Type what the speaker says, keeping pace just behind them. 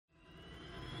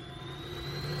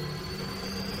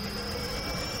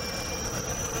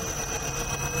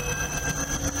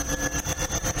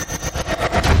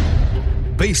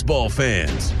baseball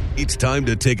fans. It's time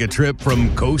to take a trip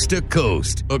from coast to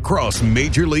coast across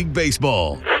Major League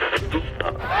Baseball. There it goes,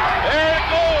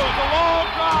 a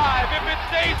long drive. If it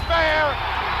stays fair,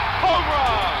 home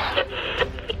run.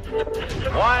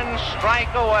 One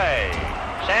strike away.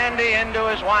 Sandy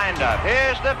into his windup.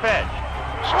 Here's the pitch.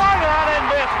 Swung on and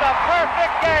missed a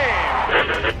perfect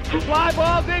game. Fly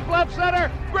ball deep left center.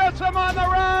 Grissom on the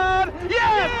run.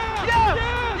 Yes!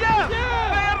 The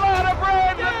Atlanta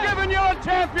Braves have given you a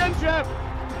championship.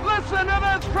 Listen to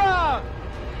this crowd.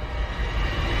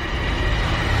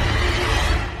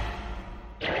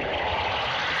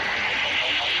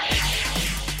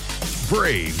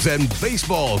 Braves and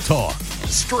baseball talk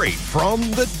straight from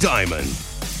the diamond.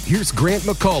 Here's Grant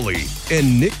McCauley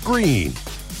and Nick Green.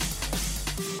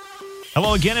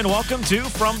 Hello again and welcome to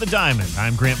From the Diamond.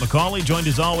 I'm Grant McCauley, joined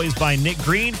as always by Nick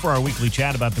Green for our weekly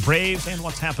chat about the Braves and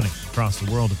what's happening across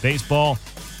the world of baseball.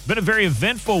 Been a very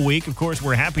eventful week. Of course,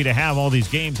 we're happy to have all these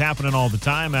games happening all the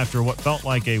time after what felt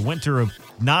like a winter of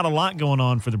not a lot going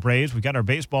on for the Braves. We got our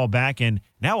baseball back, and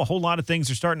now a whole lot of things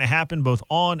are starting to happen both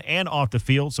on and off the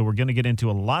field, so we're going to get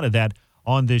into a lot of that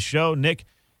on this show. Nick,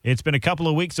 it's been a couple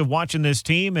of weeks of watching this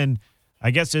team, and I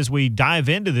guess as we dive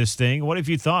into this thing, what have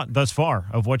you thought thus far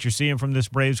of what you're seeing from this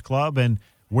Braves club and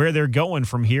where they're going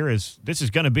from here? Is this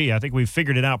is going to be, I think we've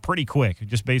figured it out pretty quick,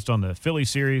 just based on the Philly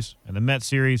series and the Mets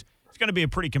series. It's going to be a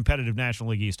pretty competitive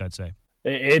National League East, I'd say.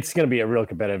 It's going to be a real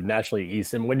competitive National League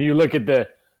East. And when you look at the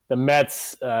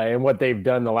Mets and what they've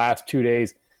done the last 2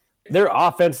 days, their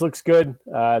offense looks good.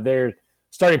 They're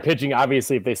starting pitching,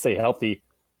 obviously, if they stay healthy,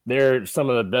 they're some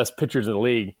of the best pitchers in the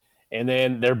league. And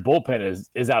then their bullpen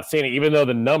is outstanding. Even though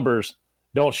the numbers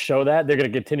don't show that, they're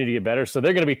going to continue to get better. So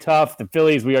they're going to be tough. The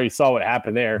Phillies, we already saw what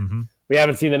happened there. Mm-hmm. We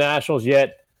haven't seen the Nationals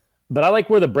yet. But I like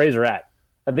where the Braves are at.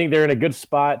 I think they're in a good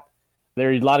spot. There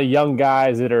are a lot of young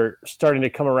guys that are starting to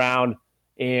come around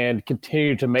and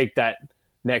continue to make that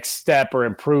next step or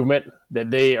improvement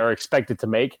that they are expected to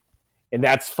make. And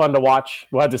that's fun to watch.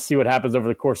 We'll have to see what happens over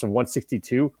the course of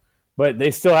 162. But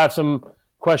they still have some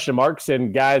question marks,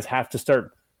 and guys have to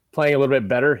start playing a little bit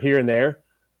better here and there.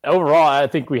 Overall, I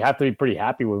think we have to be pretty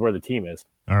happy with where the team is.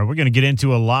 All right, we're going to get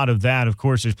into a lot of that. Of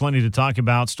course, there's plenty to talk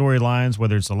about, storylines,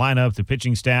 whether it's the lineup, the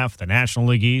pitching staff, the National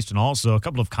League East, and also a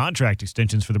couple of contract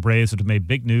extensions for the Braves that have made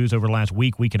big news over the last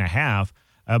week and a half.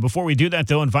 Before we do that,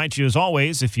 though, invite you, as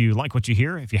always, if you like what you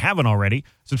hear, if you haven't already,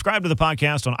 subscribe to the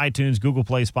podcast on iTunes, Google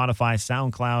Play, Spotify,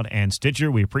 SoundCloud, and Stitcher.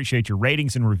 We appreciate your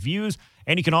ratings and reviews.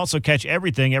 And you can also catch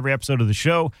every episode of the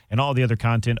show and all the other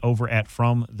content over at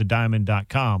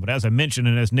FromTheDiamond.com. But as I mentioned,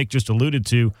 and as Nick just alluded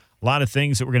to, a lot of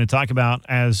things that we're going to talk about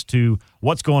as to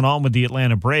what's going on with the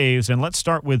Atlanta Braves. And let's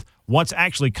start with what's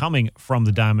actually coming from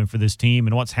the Diamond for this team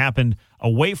and what's happened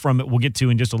away from it we'll get to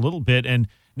in just a little bit. And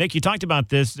Nick, you talked about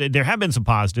this. There have been some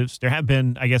positives. There have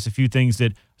been, I guess, a few things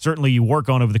that certainly you work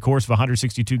on over the course of a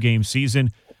 162-game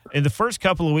season. In the first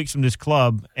couple of weeks from this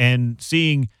club and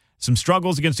seeing some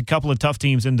struggles against a couple of tough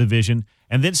teams in the division,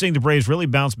 and then seeing the Braves really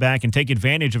bounce back and take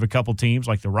advantage of a couple teams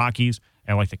like the Rockies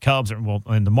and like the Cubs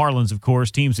and the Marlins, of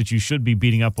course, teams that you should be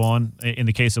beating up on in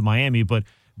the case of Miami, but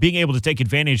being able to take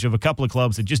advantage of a couple of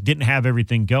clubs that just didn't have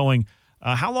everything going.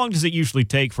 How long does it usually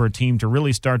take for a team to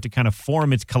really start to kind of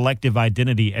form its collective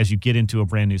identity as you get into a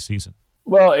brand new season?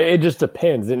 Well, it just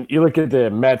depends. And you look at the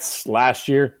Mets last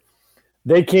year,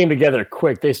 they came together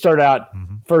quick. They started out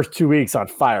first 2 weeks on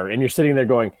fire, and you're sitting there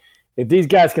going, if these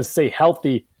guys can stay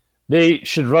healthy, they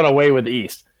should run away with the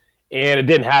East. And it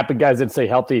didn't happen. Guys didn't stay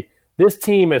healthy. This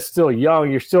team is still young.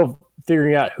 You're still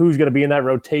figuring out who's going to be in that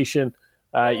rotation.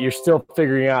 You're still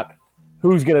figuring out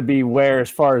who's going to be where as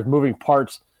far as moving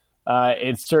parts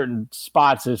in certain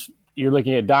spots. As you're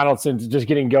looking at Donaldson just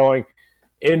getting going,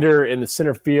 Ender in the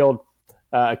center field,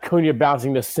 Acuna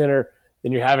bouncing to center,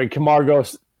 then you're having Camargo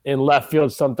in left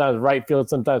field sometimes, right field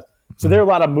sometimes. So there are a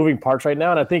lot of moving parts right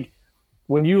now, and I think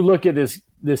when you look at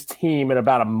this team in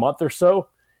about a month or so,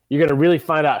 you're going to really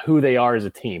find out who they are as a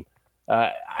team.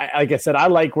 Like I said, I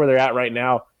like where they're at right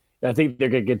now, and I think they're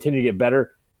going to continue to get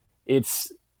better.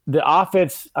 It's the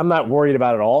offense I'm not worried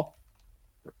about at all.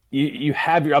 You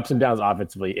have your ups and downs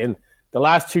offensively. In the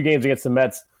last two games against the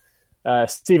Mets,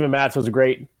 Steven Matz was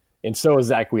great, and so is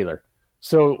Zach Wheeler.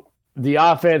 So the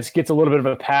offense gets a little bit of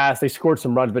a pass. They scored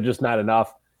some runs, but just not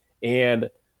enough. And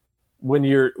when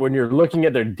you're looking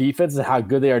at their defense and how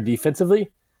good they are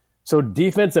defensively, so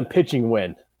defense and pitching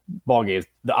win ball games.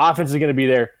 The offense is going to be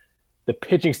there. The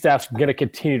pitching staff's going to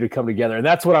continue to come together, and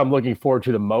that's what I'm looking forward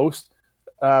to the most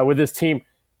with this team.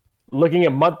 Looking a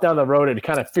month down the road and to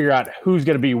kind of figure out who's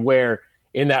going to be where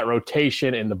in that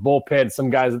rotation in the bullpen. Some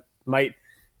guys might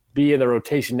be in the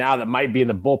rotation now that might be in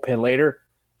the bullpen later.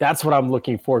 That's what I'm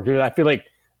looking forward to. I feel like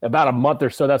about a month or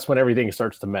so, that's when everything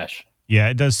starts to mesh. Yeah,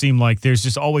 it does seem like there's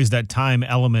just always that time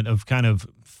element of kind of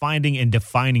finding and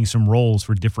defining some roles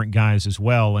for different guys as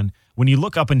well. And when you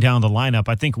look up and down the lineup,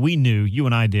 I think we knew, you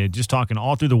and I did, just talking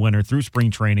all through the winter, through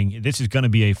spring training, this is going to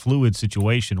be a fluid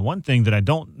situation. One thing that I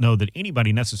don't know that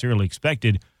anybody necessarily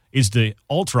expected is the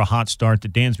ultra hot start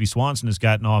that Dansby Swanson has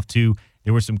gotten off to.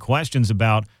 There were some questions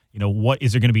about, what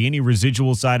is there going to be any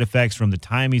residual side effects from the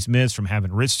time he's missed, from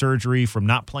having wrist surgery, from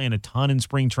not playing a ton in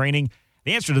spring training?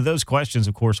 The answer to those questions,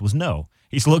 of course, was no.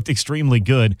 He's looked extremely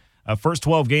good. First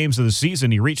 12 games of the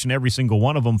season, he reached in every single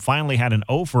one of them, finally had an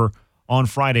offer on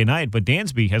Friday night, but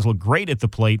Dansby has looked great at the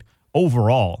plate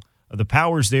overall. The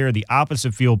power's there, the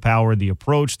opposite field power, the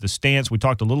approach, the stance. We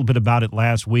talked a little bit about it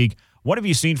last week. What have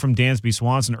you seen from Dansby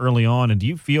Swanson early on, and do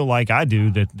you feel like I do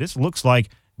that this looks like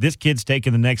this kid's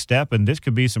taking the next step, and this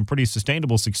could be some pretty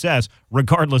sustainable success,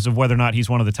 regardless of whether or not he's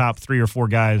one of the top 3 or 4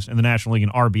 guys in the National League in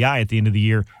RBI at the end of the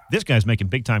year? This guy's making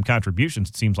big-time contributions,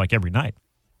 it seems like, every night.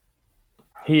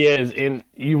 He is, and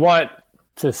you want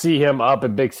to see him up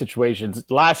in big situations.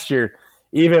 Last year,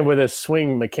 even with his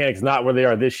swing mechanics not where they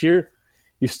are this year,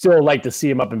 you still like to see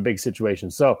him up in big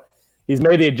situations. So he's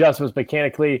made the adjustments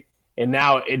mechanically, and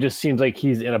now it just seems like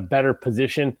he's in a better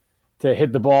position to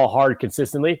hit the ball hard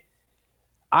consistently.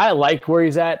 I like where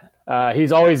he's at.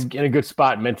 He's always in a good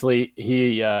spot mentally.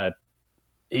 He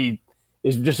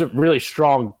is just a really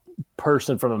strong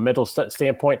person from a mental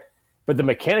standpoint, but the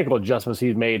mechanical adjustments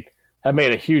he's made have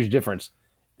made a huge difference.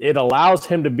 It allows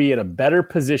him to be in a better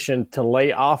position to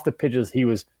lay off the pitches he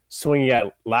was swinging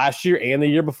at last year and the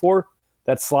year before.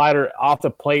 That slider off the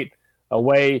plate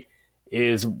away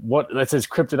is that's his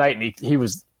kryptonite. And he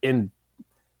was in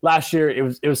last year.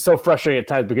 It was so frustrating at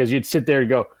times because you'd sit there and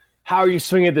go, how are you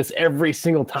swinging this every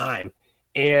single time?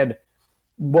 And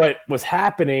what was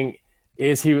happening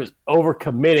is he was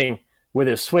overcommitting with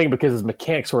his swing because his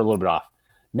mechanics were a little bit off.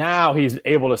 Now he's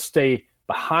able to stay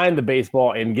behind the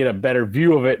baseball and get a better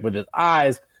view of it with his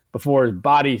eyes before his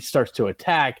body starts to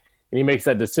attack, and he makes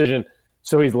that decision.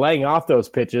 So he's laying off those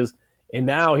pitches, and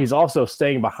now he's also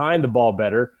staying behind the ball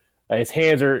better. His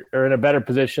hands are in a better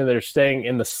position. They're staying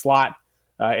in the slot,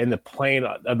 in the plane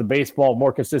of the baseball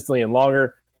more consistently and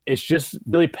longer. It's just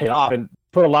really paid off and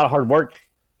put a lot of hard work.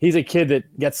 He's a kid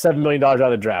that gets $7 million out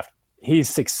of the draft. He's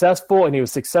successful, and he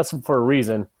was successful for a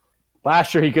reason.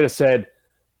 Last year, he could have said,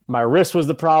 my wrist was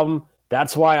the problem.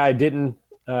 That's why I didn't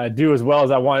do as well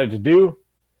as I wanted to do,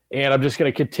 and I'm just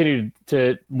going to continue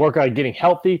to work on getting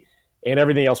healthy, and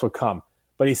everything else will come.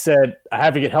 But he said, I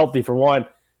have to get healthy for one.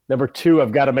 Number two,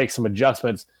 I've got to make some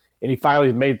adjustments, and he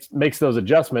finally makes those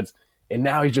adjustments, and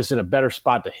now he's just in a better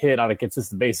spot to hit on a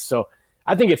consistent basis. So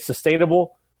I think it's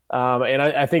sustainable, and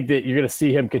I think that you're going to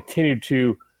see him continue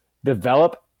to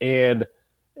develop, and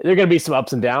there are going to be some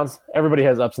ups and downs. Everybody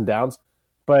has ups and downs,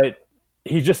 but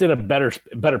he's just in a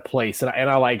better place, and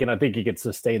I like it. I think he can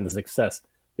sustain the success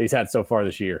that he's had so far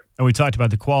this year. And we talked about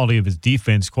the quality of his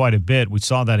defense quite a bit. We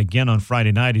saw that again on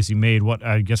Friday night as he made what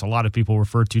I guess a lot of people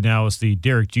refer to now as the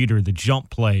Derek Jeter, the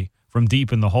jump play from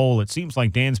deep in the hole. It seems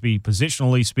like Dansby,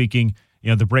 positionally speaking,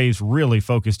 the Braves really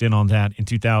focused in on that in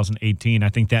 2018. I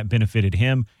think that benefited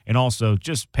him, and also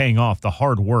just paying off the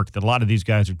hard work that a lot of these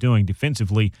guys are doing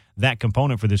defensively. That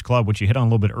component for this club, which you hit on a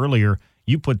little bit earlier,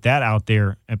 you put that out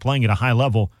there and playing at a high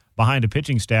level behind a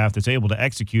pitching staff that's able to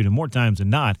execute, and more times than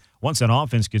not, once that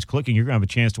offense gets clicking, you're going to have a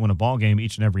chance to win a ball game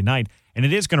each and every night. And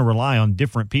it is going to rely on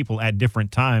different people at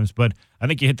different times, but I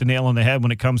think you hit the nail on the head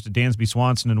when it comes to Dansby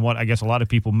Swanson and what I guess a lot of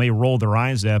people may roll their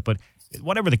eyes at, but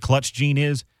whatever the clutch gene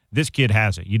is, this kid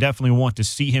has it. You definitely want to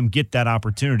see him get that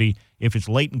opportunity. If it's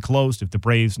late and close, if the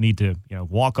Braves need to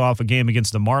walk off a game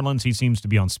against the Marlins, he seems to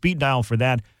be on speed dial for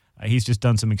that. He's just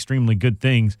done some extremely good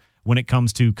things when it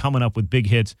comes to coming up with big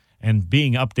hits and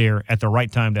being up there at the right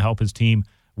time to help his team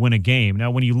win a game.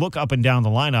 Now, when you look up and down the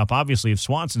lineup, obviously if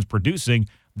Swanson's producing,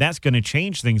 that's going to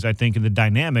change things, I think, in the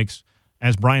dynamics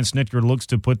as Brian Snitker looks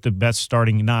to put the best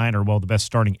starting 9, or the best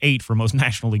starting 8 for most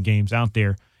National League games out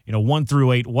there. 1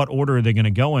 through 8, what order are they going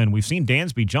to go in? We've seen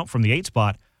Dansby jump from the 8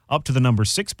 spot up to the number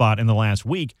 6 spot in the last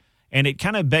week, and it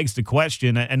kind of begs the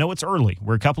question. I know it's early.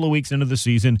 We're a couple of weeks into the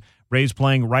season. Braves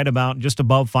playing right about just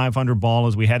above 500 ball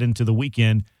as we head into the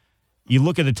weekend. You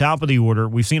look at the top of the order,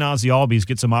 we've seen Ozzie Albies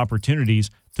get some opportunities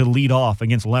to lead off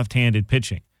against left-handed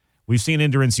pitching. We've seen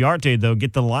Ender Inciarte, though,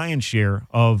 get the lion's share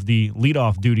of the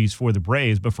leadoff duties for the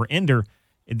Braves. But for Ender,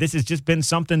 this has just been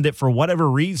something that for whatever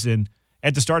reason,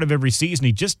 at the start of every season,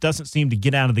 he just doesn't seem to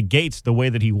get out of the gates the way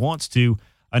that he wants to.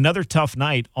 Another tough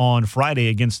night on Friday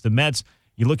against the Mets.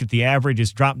 You look at the average,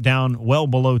 it's dropped down well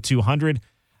below 200.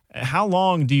 How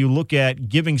long do you look at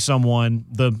giving someone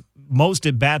the most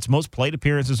at-bats, most plate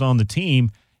appearances on the team,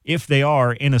 if they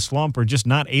are in a slump or just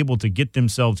not able to get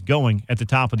themselves going at the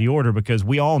top of the order, because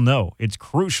we all know it's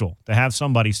crucial to have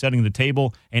somebody setting the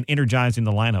table and energizing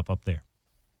the lineup up there.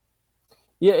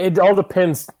 Yeah, it all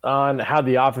depends on how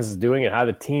the offense is doing and how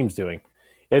the team's doing.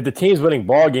 If the team's winning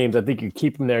ball games, I think you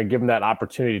keep him there and give him that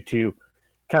opportunity to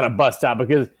kind of bust out,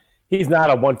 because he's not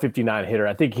a 159 hitter.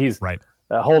 I think he's right.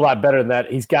 A whole lot better than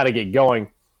that. He's got to get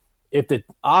going. If the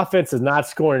offense is not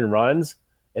scoring runs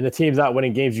and the team's not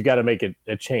winning games, you got to make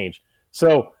a change.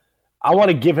 So I want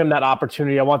to give him that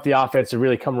opportunity. I want the offense to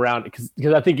really come around because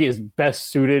I think he is best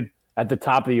suited at the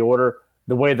top of the order,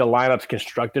 the way the lineup's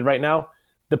constructed right now.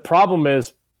 The problem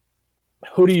is,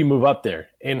 who do you move up there,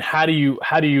 and how do you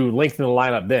lengthen the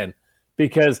lineup then?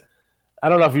 Because I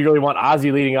don't know if you really want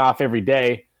Ozzie leading off every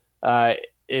day.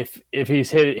 If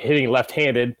he's hitting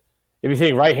left-handed, if he's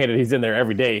hitting right-handed, he's in there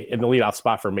every day in the leadoff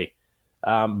spot for me.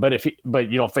 But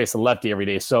you don't face a lefty every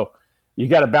day, so you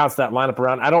got to bounce that lineup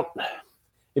around.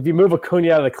 If you move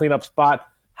Acuna out of the cleanup spot,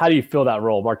 how do you fill that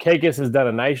role? Markakis has done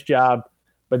a nice job,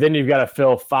 but then you've got to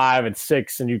fill 5 and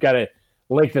 6, and you've got to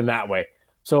lengthen that way.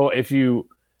 So if you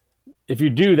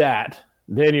do that,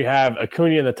 then you have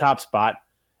Acuna in the top spot.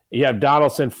 You have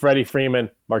Donaldson, Freddie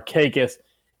Freeman, Markakis,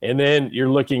 and then you're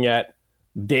looking at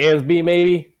Dansby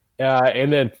maybe,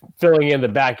 and then filling in the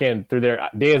back end through there.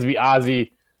 Dansby,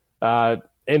 Ozzie,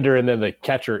 Ender, and then the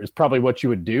catcher is probably what you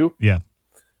would do. Yeah.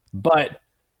 But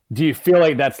do you feel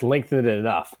like that's lengthened it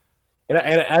enough? And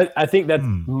I think that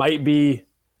might be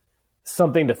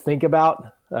something to think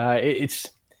about. It's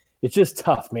just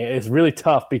tough, man. It's really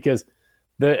tough because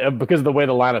of the way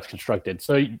the lineup's constructed.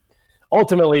 So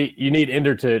ultimately, you need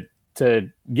Ender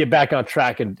to get back on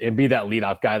track and be that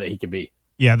leadoff guy that he can be.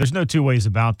 Yeah, there's no two ways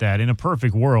about that. In a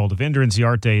perfect world, if Ender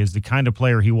Inciarte is the kind of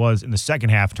player he was in the second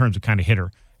half in terms of kind of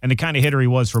hitter, and the kind of hitter he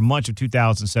was for much of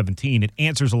 2017, it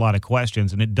answers a lot of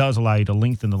questions, and it does allow you to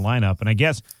lengthen the lineup. And I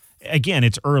guess, again,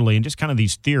 it's early, and just kind of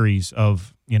these theories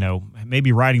of,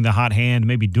 maybe riding the hot hand,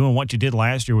 maybe doing what you did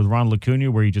last year with Ronald Acuna,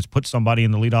 where you just put somebody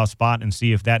in the leadoff spot and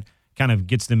see if that kind of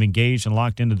gets them engaged and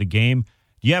locked into the game.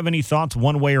 Do you have any thoughts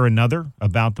one way or another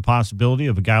about the possibility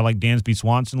of a guy like Dansby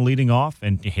Swanson leading off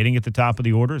and hitting at the top of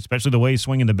the order, especially the way he's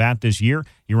swinging the bat this year?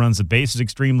 He runs the bases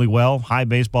extremely well, high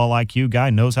baseball IQ guy,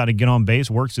 knows how to get on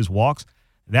base, works his walks.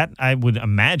 That, I would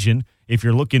imagine, if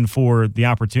you're looking for the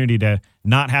opportunity to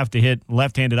not have to hit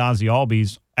left-handed Ozzie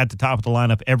Albies at the top of the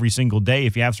lineup every single day,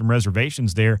 if you have some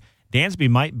reservations there, Dansby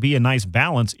might be a nice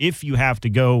balance if you have to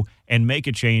go and make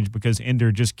a change because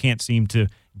Ender just can't seem to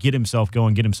get himself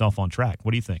going, get himself on track.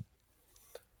 What do you think?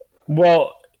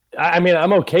 Well, I mean,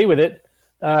 I'm okay with it,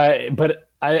 but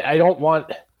I don't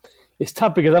want – it's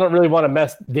tough because I don't really want to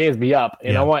mess Dansby up,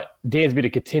 and I want Dansby to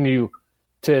continue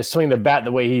to swing the bat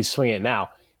the way he's swinging it now.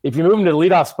 If you move him to the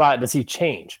leadoff spot, does he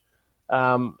change? There's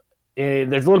a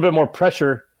little bit more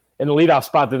pressure in the leadoff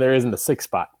spot than there is in the sixth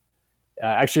spot.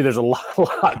 Actually, there's a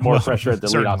lot more pressure at the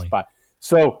leadoff spot.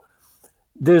 So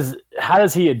how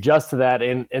does he adjust to that?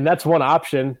 And that's one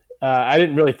option. I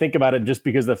didn't really think about it just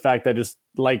because of the fact that I just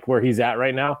like where he's at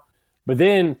right now. But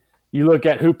then you look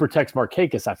at who protects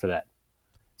Markakis after that.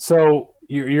 So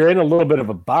you're in a little bit of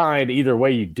a bind either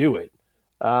way you do it.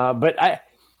 But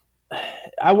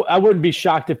I wouldn't be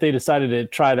shocked if they decided to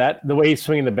try that. The way he's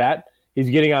swinging the bat,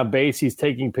 he's getting on base, he's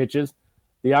taking pitches.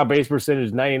 The on-base percentage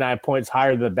is 99 points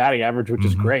higher than the batting average, which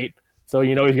is great. So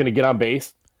he's going to get on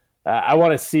base. I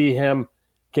want to see him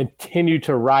continue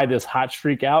to ride this hot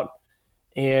streak out.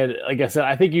 And like I said,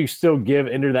 I think you still give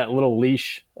Ender that little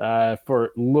leash for a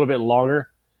little bit longer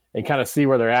and kind of see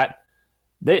where they're at.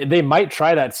 They might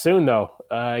try that soon, though.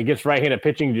 Against right-handed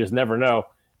pitching, you just never know,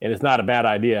 and it's not a bad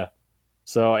idea.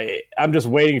 So I'm just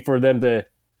waiting for them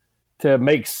to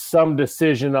make some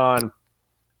decision on,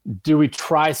 do we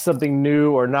try something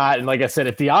new or not? And like I said,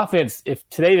 if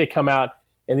today they come out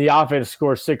and the offense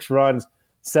scores 6 runs,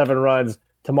 7 runs,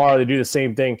 tomorrow they do the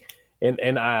same thing, and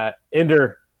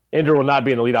Ender will not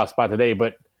be in the leadoff spot today,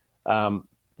 but in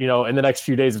the next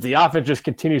few days, if the offense just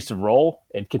continues to roll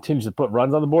and continues to put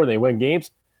runs on the board and they win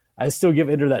games, I still give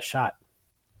Ender that shot.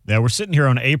 Yeah, we're sitting here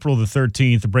on April the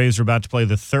 13th. The Braves are about to play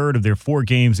the third of their 4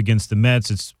 games against the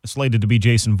Mets. It's slated to be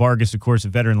Jason Vargas, of course, a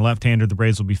veteran left-hander the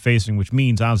Braves will be facing, which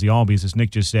means Ozzie Albies, as Nick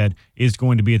just said, is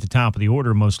going to be at the top of the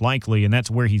order most likely, and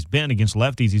that's where he's been against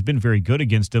lefties. He's been very good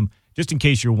against them. Just in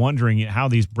case you're wondering how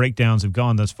these breakdowns have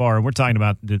gone thus far, and we're talking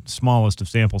about the smallest of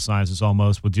sample sizes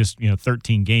almost with just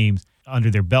 13 games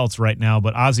under their belts right now,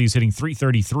 but Ozzie is hitting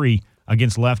 .333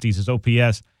 against lefties. His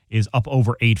OPS is up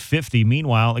over 850.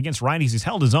 Meanwhile, against righties, he's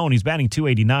held his own. He's batting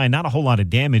 .289. Not a whole lot of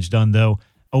damage done, though.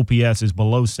 OPS is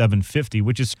below 750,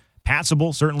 which is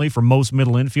passable, certainly, for most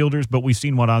middle infielders, but we've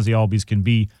seen what Ozzie Albies can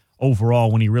be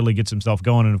overall when he really gets himself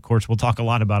going. And, of course, we'll talk a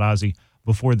lot about Ozzie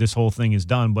before this whole thing is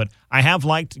done. But I have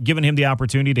liked giving him the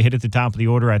opportunity to hit at the top of the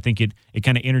order. I think it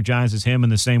kind of energizes him in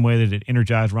the same way that it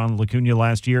energized Ronald Acuna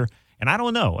last year. And I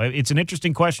don't know. It's an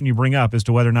interesting question you bring up as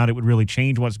to whether or not it would really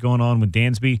change what's going on with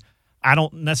Dansby. I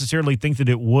don't necessarily think that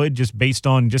it would, just based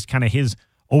on just kind of his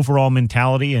overall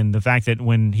mentality and the fact that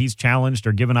when he's challenged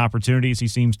or given opportunities, he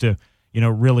seems to,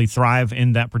 really thrive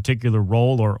in that particular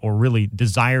role or really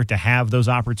desire to have those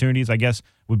opportunities, I guess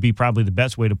would be probably the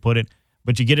best way to put it.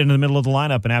 But you get into the middle of the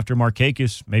lineup, and after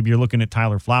Markakis, maybe you're looking at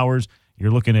Tyler Flowers,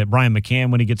 you're looking at Brian McCann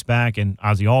when he gets back, and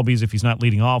Ozzie Albies, if he's not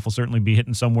leading off, will certainly be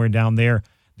hitting somewhere down there.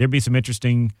 There'd be some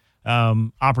interesting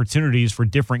opportunities for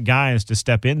different guys to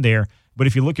step in there. But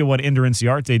if you look at what Ender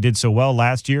Inciarte did so well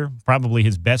last year, probably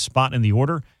his best spot in the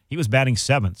order, he was batting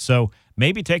 7th. So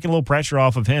maybe taking a little pressure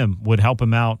off of him would help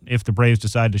him out if the Braves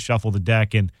decide to shuffle the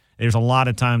deck. And there's a lot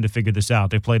of time to figure this out.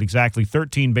 They played exactly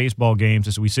 13 baseball games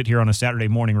as we sit here on a Saturday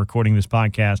morning recording this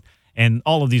podcast. And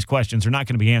all of these questions are not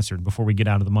going to be answered before we get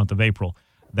out of the month of April.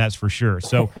 That's for sure.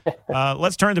 So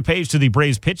let's turn the page to the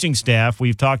Braves pitching staff.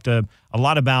 We've talked a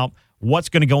lot about what's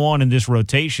going to go on in this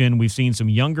rotation. We've seen some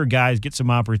younger guys get some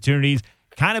opportunities.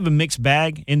 Kind of a mixed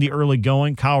bag in the early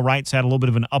going. Kyle Wright's had a little bit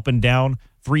of an up and down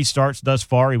 3 starts thus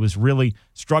far. He was really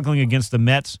struggling against the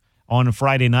Mets on a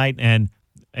Friday night and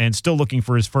still looking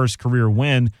for his first career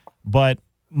win. But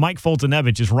Mike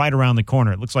Foltynewicz is right around the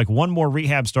corner. It looks like one more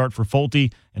rehab start for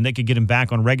Folty, and they could get him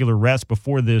back on regular rest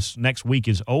before this next week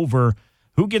is over.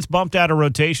 Who gets bumped out of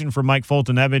rotation for Mike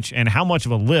Foltynewicz, and how much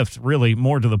of a lift, really,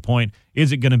 more to the point,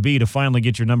 is it going to be to finally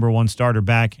get your number 1 starter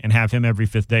back and have him every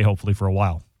 5th day, hopefully, for a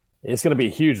while? It's going to be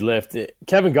a huge lift.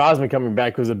 Kevin Gausman coming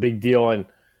back was a big deal, and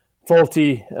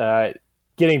Folty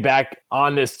getting back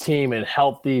on this team and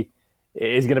healthy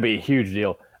is going to be a huge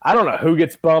deal. I don't know who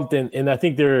gets bumped, and I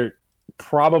think they're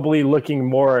probably looking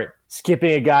more at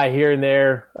skipping a guy here and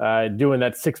there, doing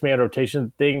that 6-man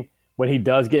rotation thing when he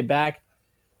does get back.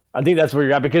 I think that's where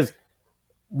you're at, because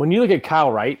when you look at Kyle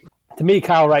Wright, to me,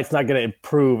 Kyle Wright's not going to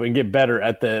improve and get better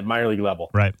at the minor league level.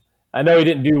 Right. I know he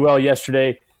didn't do well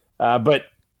yesterday, but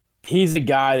he's a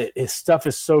guy that his stuff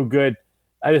is so good.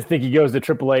 I just think he goes to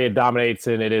AAA and dominates,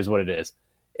 and it is what it is.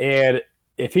 And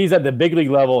if he's at the big league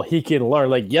level, he can learn.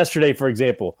 Like yesterday, for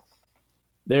example,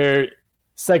 their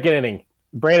second inning,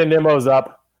 Brandon Nimmo's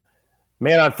up,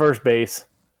 man on first base,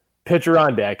 pitcher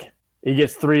on deck. He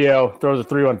gets 3-0, throws a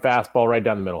 3-1 fastball right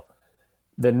down the middle.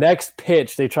 The next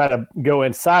pitch, they try to go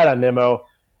inside on Nimmo,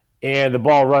 and the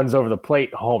ball runs over the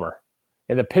plate, homer.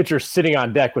 And the pitcher's sitting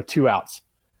on deck with 2 outs.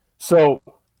 So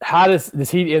how does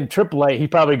he in AAA, he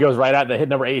probably goes right out to hit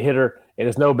number 8 hitter, and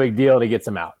it's no big deal, and he gets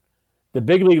him out. The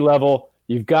big league level,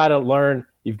 you've got to learn,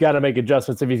 you've got to make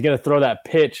adjustments. If he's going to throw that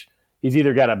pitch, he's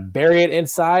either got to bury it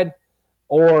inside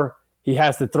or he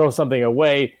has to throw something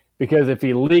away, because if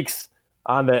he leaks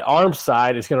on the arm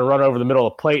side, it's going to run over the middle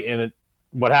of the plate, and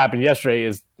what happened yesterday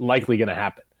is likely going to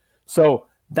happen. So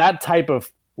that type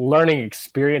of learning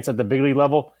experience at the big league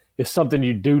level is something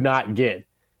you do not get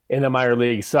in the minor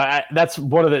leagues. So that's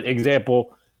one of the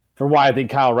example for why I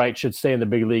think Kyle Wright should stay in the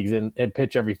big leagues and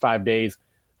pitch every 5 days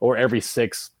or every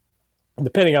 6,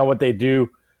 depending on what they do.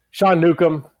 Sean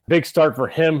Newcomb, big start for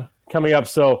him coming up.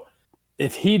 So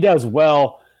if he does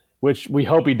well, which we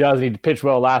hope he does, and he pitched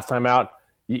well last time out,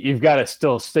 you've got to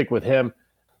still stick with him.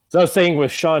 So I was saying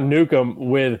with Sean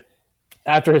Newcomb,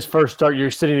 after his first start,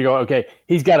 you're sitting to go, okay,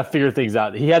 he's got to figure things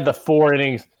out. He had the 4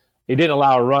 innings. He didn't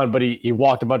allow a run, but he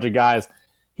walked a bunch of guys.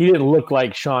 He didn't look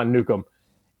like Sean Newcomb.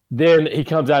 Then he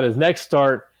comes out his next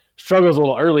start, struggles a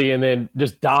little early, and then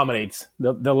just dominates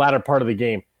the latter part of the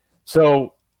game.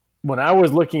 So when I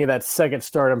was looking at that second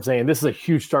start, I'm saying this is a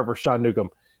huge start for Sean Newcomb,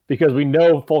 because we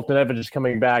know Foltynewicz is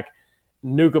coming back.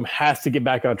 Newcomb has to get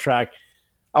back on track.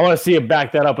 I want to see him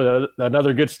back that up with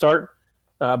another good start.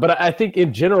 But I think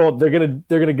in general, they're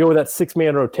gonna go with that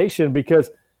 6-man rotation, because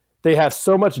they have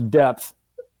so much depth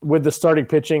with the starting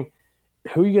pitching.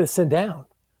 Who are you going to send down?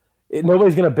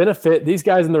 Nobody's going to benefit. These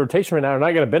guys in the rotation right now are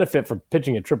not going to benefit from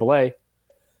pitching at AAA.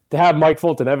 To have Mike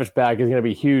Foltynewicz back is going to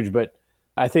be huge, but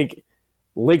I think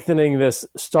lengthening this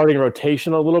starting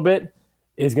rotation a little bit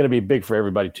is going to be big for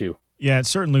everybody too. Yeah, it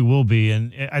certainly will be.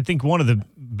 And I think one of the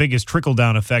biggest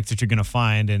trickle-down effects that you're going to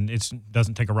find, and it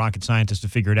doesn't take a rocket scientist to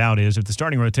figure it out, is if the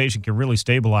starting rotation can really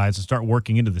stabilize and start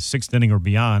working into the 6th inning or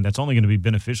beyond, that's only going to be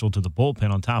beneficial to the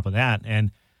bullpen on top of that.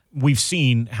 And we've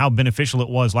seen how beneficial it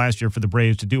was last year for the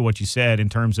Braves to do what you said in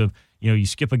terms of, you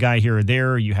skip a guy here or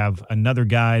there, you have another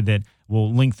guy that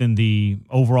will lengthen the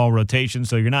overall rotation.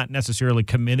 So you're not necessarily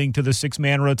committing to the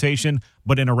 6-man rotation,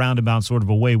 but in a roundabout sort of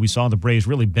a way, we saw the Braves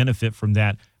really benefit from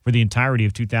that for the entirety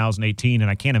of 2018, and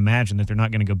I can't imagine that they're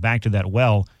not going to go back to that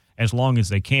well as long as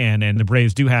they can. And the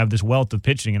Braves do have this wealth of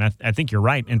pitching, and I think you're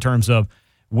right in terms of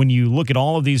when you look at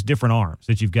all of these different arms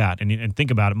that you've got, and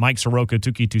think about it, Mike Soroka,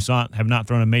 Touki Toussaint have not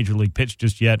thrown a major league pitch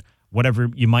just yet. Whatever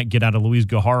you might get out of Luis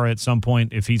Guijara at some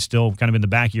point, if he's still kind of in the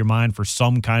back of your mind for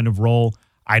some kind of role,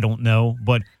 I don't know.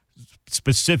 But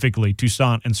specifically,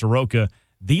 Toussaint and Soroka,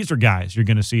 these are guys you're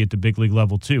going to see at the big league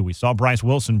level too. We saw Bryce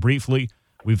Wilson briefly.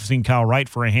 We've seen Kyle Wright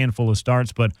for a handful of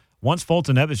starts. But once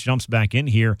Fulton Evans jumps back in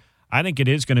here, I think it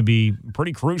is going to be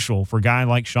pretty crucial for a guy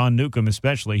like Sean Newcomb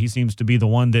especially. He seems to be the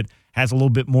one that has a little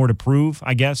bit more to prove,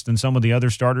 I guess, than some of the other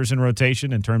starters in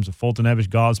rotation in terms of Fulton Evans,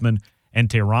 Gausman, and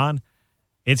Tehran.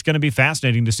 It's going to be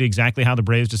fascinating to see exactly how the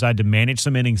Braves decide to manage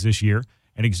some innings this year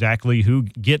and exactly who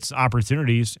gets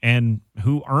opportunities and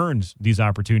who earns these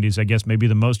opportunities, I guess, maybe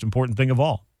the most important thing of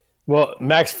all. Well,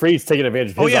 Max Fried's taking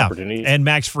advantage of his opportunities. And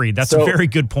Max Fried. That's a very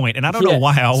good point. And I don't know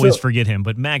why I always forget him,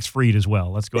 but Max Fried as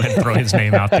well. Let's go ahead and throw his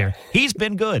name out there. He's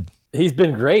been good. He's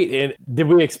been great. And did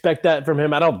we expect that from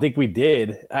him? I don't think we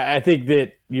did. I think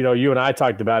that, you and I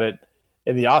talked about it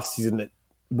in the offseason that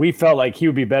we felt like he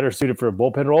would be better suited for a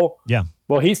bullpen role. Yeah.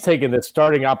 Well, he's taken the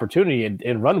starting opportunity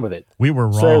and run with it. We were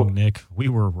wrong, Nick. We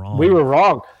were wrong. We were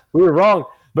wrong.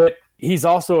 But he's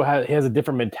also has a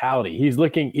different mentality.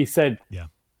 He said,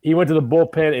 he went to the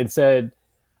bullpen and said,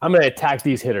 I'm going to attack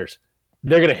these hitters.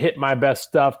 They're going to hit my best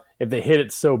stuff. If they hit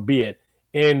it, so be it.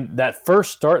 And that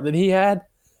first start that he had,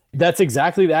 that's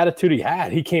exactly the attitude he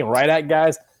had. He came right at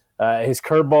guys. His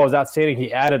curveball was outstanding.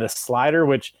 He added a slider,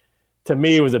 which to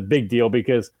me was a big deal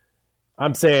because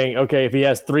I'm saying, okay, if he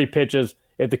has 3 pitches,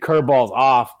 if the curveball's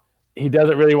off, he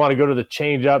doesn't really want to go to the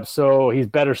changeup, so he's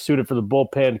better suited for the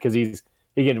bullpen because he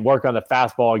can work on the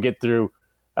fastball and get through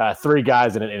 3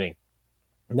 guys in an inning.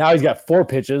 Now he's got 4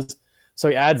 pitches, so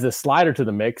he adds the slider to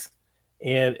the mix.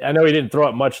 And I know he didn't throw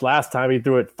it much last time. He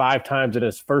threw it 5 times in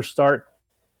his first start,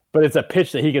 but it's a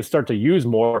pitch that he can start to use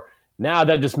more. Now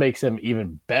that just makes him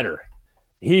even better.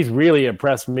 He's really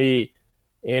impressed me,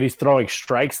 and he's throwing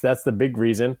strikes. That's the big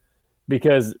reason,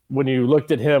 because when you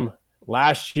looked at him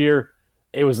last year,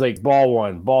 it was like ball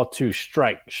 1, ball 2,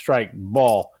 strike,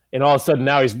 ball. And all of a sudden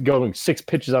now he's going 6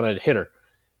 pitches on a hitter.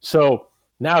 So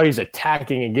now he's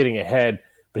attacking and getting ahead,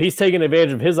 but he's taking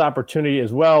advantage of his opportunity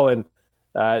as well. And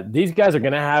these guys are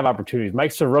going to have opportunities.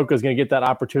 Mike Soroka is going to get that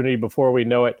opportunity before we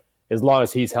know it, as long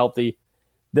as he's healthy.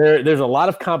 There's a lot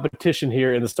of competition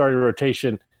here in the starting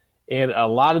rotation, and a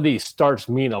lot of these starts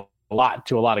mean a lot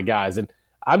to a lot of guys. And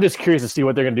I'm just curious to see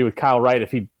what they're going to do with Kyle Wright.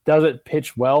 If he doesn't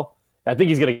pitch well, I think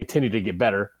he's going to continue to get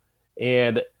better.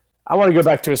 And I want to go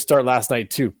back to his start last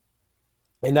night too.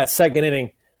 In that second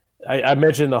inning, I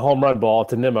mentioned the home run ball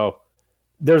to Nimmo.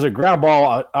 There's a ground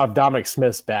ball of Dominic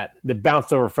Smith's bat that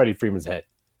bounced over Freddie Freeman's head.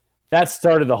 That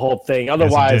started the whole thing.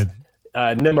 Otherwise,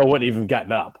 Nimmo wouldn't even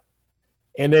gotten up.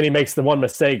 And then he makes the one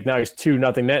mistake. Now he's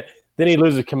 2-0 net. Then he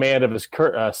loses command of his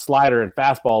slider and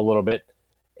fastball a little bit,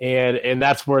 and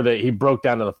that's where he broke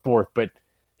down to the 4th. But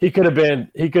he could have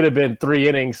been 3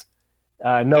 innings,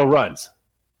 no runs,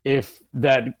 if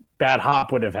that bad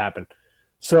hop would have happened.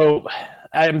 So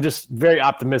I'm just very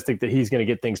optimistic that he's going to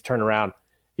get things turned around.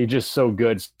 He's just so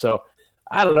good. So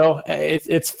I don't know.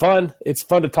 It's fun. It's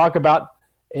fun to talk about,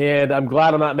 and I'm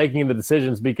glad I'm not making the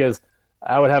decisions because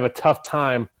I would have a tough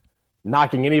time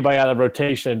knocking anybody out of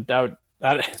rotation. They're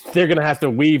going to have to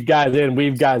weave guys in,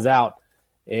 weave guys out,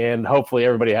 and hopefully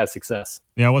everybody has success.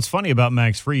 Yeah, what's funny about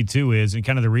Max Fried, too, is, and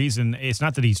kind of the reason, it's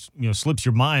not that he slips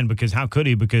your mind, because how could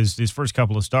he? Because his first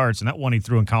couple of starts, and that one he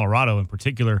threw in Colorado in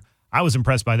particular, I was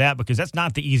impressed by that because that's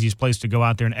not the easiest place to go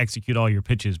out there and execute all your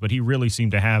pitches, but he really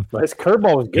seemed to have. But his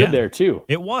curveball was good there, too.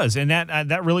 It was, and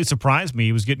that really surprised me.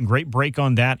 He was getting great break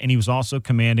on that, and he was also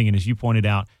commanding, and as you pointed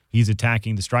out, he's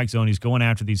attacking the strike zone. He's going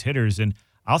after these hitters, and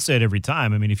I'll say it every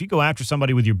time. I mean, if you go after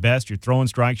somebody with your best, you're throwing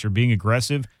strikes, you're being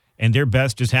aggressive, and their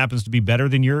best just happens to be better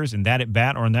than yours in that at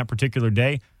bat or on that particular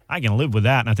day, I can live with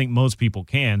that, and I think most people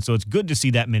can. So it's good to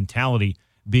see that mentality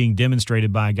being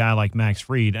demonstrated by a guy like Max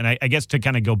Fried. And I guess to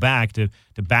kind of go back to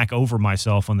back over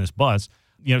myself on this bus,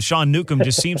 Sean Newcomb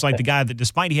just seems like the guy that,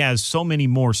 despite he has so many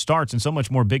more starts and so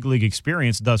much more big league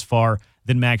experience thus far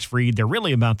than Max Fried, they're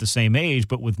really about the same age.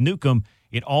 But with Newcomb,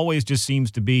 it always just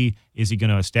seems to be, is he going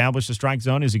to establish the strike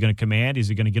zone? Is he going to command? Is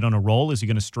he going to get on a roll? Is he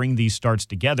going to string these starts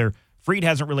together? Fried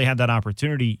hasn't really had that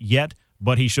opportunity yet,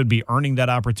 but he should be earning that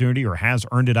opportunity, or has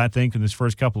earned it, I think, in his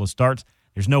first couple of starts.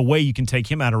 There's no way you can take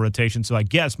him out of rotation. So I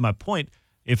guess my point,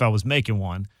 if I was making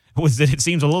one, was that it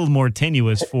seems a little more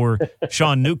tenuous for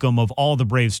Sean Newcomb of all the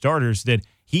Braves starters, that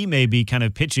he may be kind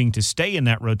of pitching to stay in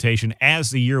that rotation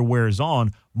as the year wears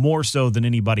on, more so than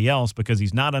anybody else, because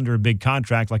he's not under a big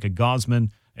contract like a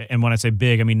Gausman And when I say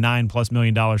big, I mean $9+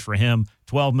 million for him,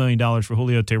 $12 million for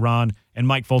Julio Teheran, and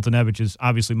Mike Foltynewicz is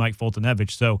obviously Mike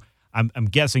Foltynewicz. So I'm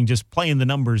guessing just playing the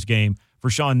numbers game for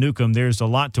Sean Newcomb, there's a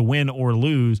lot to win or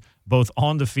lose, both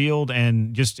on the field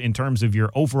and just in terms of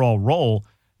your overall role,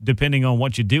 depending on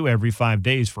what you do every 5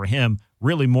 days for him,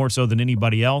 really more so than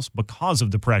anybody else because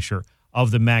of the pressure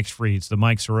of the Max Frieds, the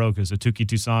Mike Sorokas, the Touki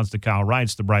Toussaints, the Kyle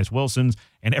Wrights, the Bryce Wilsons,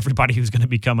 and everybody who's going to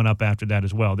be coming up after that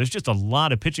as well. There's just a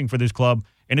lot of pitching for this club,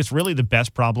 and it's really the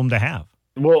best problem to have.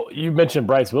 Well, you mentioned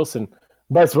Bryce Wilson.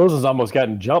 Bryce Wilson's almost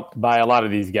gotten jumped by a lot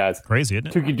of these guys. Crazy, isn't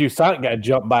it? Touki Toussaint got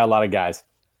jumped by a lot of guys.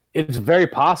 It's very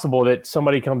possible that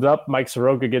somebody comes up, Mike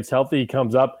Soroka gets healthy, he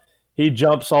comes up, he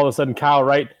jumps, all of a sudden Kyle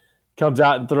Wright comes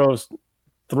out and throws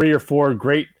 3 or 4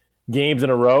 great games in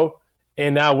a row,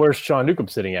 and now where's Sean Newcomb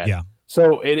sitting at? Yeah.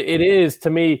 So it is, to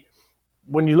me,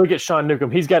 when you look at Sean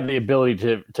Newcomb, he's got the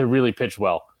ability to really pitch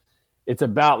well. It's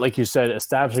about, like you said,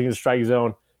 establishing the strike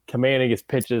zone, commanding his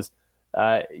pitches.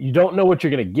 You don't know what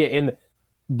you're going to get.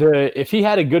 If he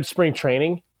had a good spring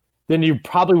training, then you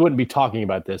probably wouldn't be talking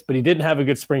about this. But he didn't have a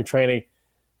good spring training.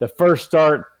 The first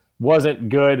start wasn't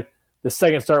good. The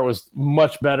second start was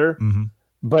much better. Mm-hmm.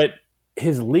 But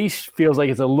his leash feels like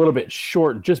it's a little bit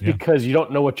short just because you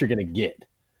don't know what you're going to get.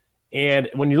 And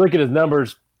when you look at his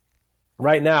numbers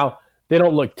right now, they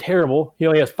don't look terrible. He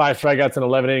only has 5 strikeouts in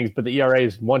 11 innings, but the ERA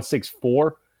is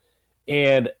 1.64.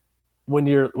 And when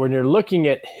you're looking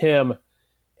at him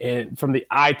and from the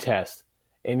eye test,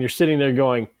 and you're sitting there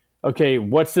going, okay,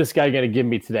 what's this guy going to give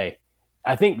me today?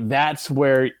 I think that's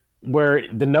where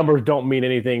the numbers don't mean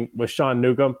anything with Sean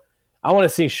Newcomb. I want to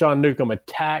see Sean Newcomb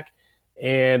attack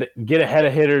and get ahead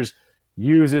of hitters,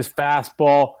 use his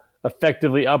fastball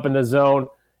effectively up in the zone,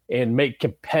 and make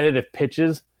competitive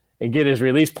pitches and get his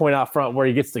release point out front where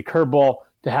he gets the curveball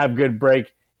to have good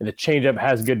break and the changeup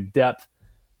has good depth.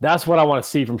 That's what I want to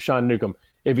see from Sean Newcomb.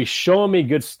 If he's showing me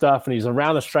good stuff and he's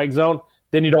around the strike zone,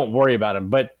 then you don't worry about him.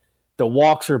 But the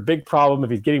walks are a big problem. If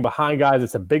he's getting behind guys,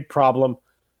 it's a big problem.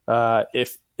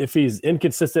 If he's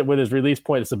inconsistent with his release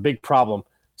point, it's a big problem.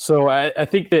 So I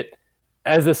think that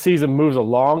as the season moves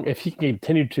along, if he can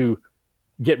continue to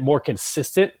get more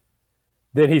consistent,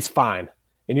 then he's fine.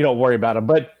 And you don't worry about him.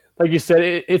 But like you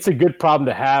said, it's a good problem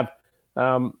to have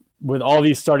with all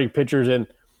these starting pitchers. And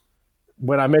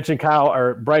when I mentioned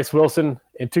Bryce Wilson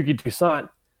and Touki Toussaint,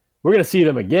 we're going to see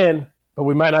them again, but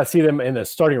we might not see them in the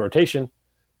starting rotation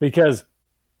because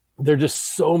there are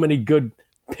just so many good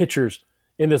pitchers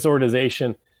in this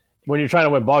organization. When you're trying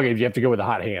to win ball games, you have to go with the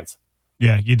hot hands.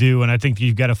 Yeah, you do, and I think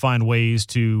you've got to find ways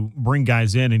to bring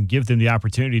guys in and give them the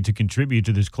opportunity to contribute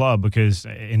to this club because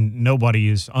nobody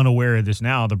is unaware of this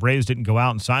now. The Braves didn't go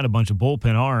out and sign a bunch of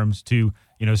bullpen arms to,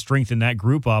 strengthen that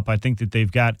group up. I think that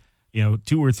they've got, 2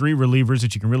 or 3 relievers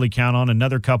that you can really count on,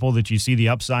 another couple that you see the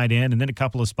upside in, and then a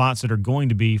couple of spots that are going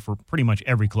to be, for pretty much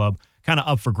every club, kind of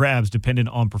up for grabs dependent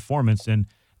on performance, and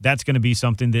that's going to be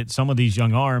something that some of these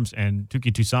young arms, and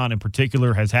Touki Toussaint in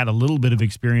particular, has had a little bit of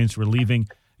experience relieving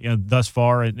thus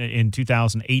far in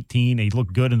 2018. He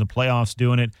looked good in the playoffs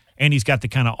doing it, and he's got the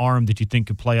kind of arm that you think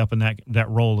could play up in that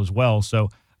role as well. So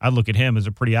I look at him as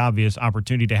a pretty obvious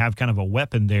opportunity to have kind of a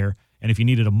weapon there, and if you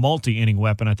needed a multi-inning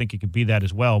weapon, I think it could be that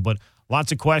as well. But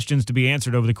lots of questions to be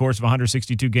answered over the course of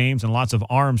 162 games and lots of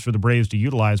arms for the Braves to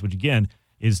utilize, which, again,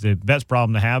 is the best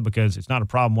problem to have because it's not a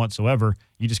problem whatsoever.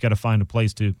 You just got to find a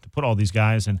place to put all these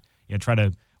guys and try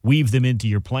to weave them into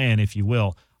your plan, if you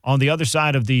will. On the other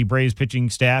side of the Braves pitching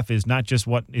staff is not just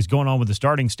what is going on with the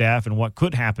starting staff and what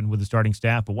could happen with the starting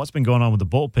staff, but what's been going on with the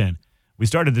bullpen. We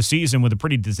started the season with a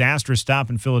pretty disastrous stop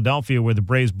in Philadelphia where the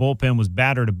Braves bullpen was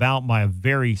battered about by a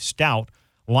very stout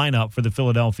lineup for the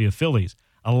Philadelphia Phillies.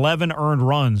 11 earned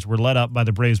runs were let up by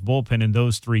the Braves bullpen in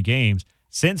those 3 games.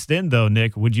 Since then, though,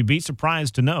 Nick, would you be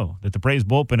surprised to know that the Braves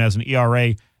bullpen has an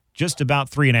ERA just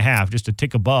about 3.5, just a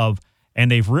tick above,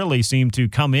 and they've really seemed to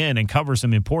come in and cover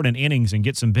some important innings and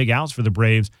get some big outs for the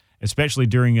Braves, especially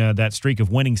during that streak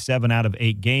of winning 7 out of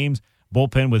 8 games.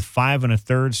 Bullpen with 5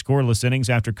 1/3 scoreless innings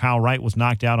after Kyle Wright was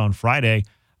knocked out on Friday.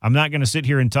 I'm not going to sit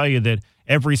here and tell you that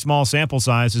every small sample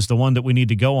size is the one that we need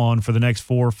to go on for the next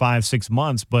 4, 5, 6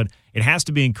 months, but it has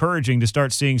to be encouraging to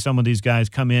start seeing some of these guys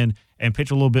come in and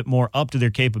pitch a little bit more up to their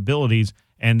capabilities,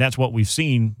 and that's what we've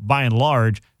seen by and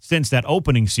large since that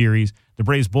opening series. The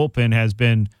Braves bullpen has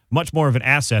been much more of an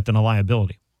asset than a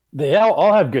liability. They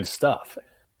all have good stuff.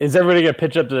 Is everybody going to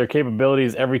pitch up to their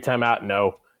capabilities every time out?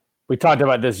 No. We talked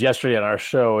about this yesterday on our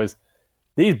show. Is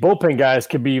these bullpen guys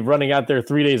could be running out there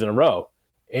 3 days in a row,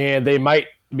 and they might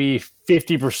be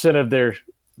 50% of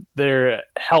their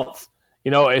health.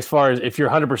 As far as if you're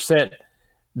 100%,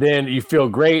 then you feel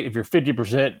great. If you're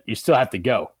 50%, you still have to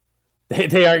go.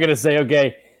 They aren't going to say,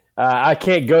 okay, I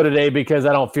can't go today because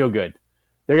I don't feel good.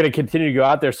 They're going to continue to go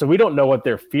out there. So we don't know what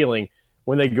they're feeling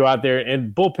when they go out there.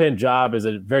 And bullpen job is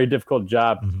a very difficult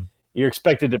job. Mm-hmm. You're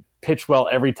expected to pitch well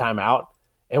every time out.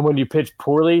 And when you pitch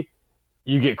poorly,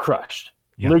 you get crushed.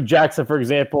 Yep. Luke Jackson, for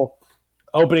example,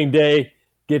 opening day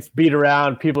gets beat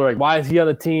around. People are like, why is he on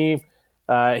the team?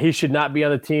 He should not be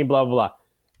on the team, blah, blah, blah.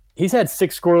 He's had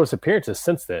 6 scoreless appearances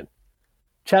since then.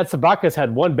 Chad Sabaka's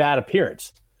had 1 bad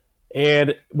appearance.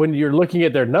 And when you're looking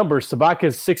at their numbers,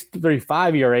 Sabaka's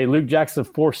 6.35 ERA, Luke Jackson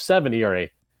 4.7 ERA.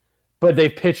 But they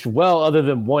pitched well other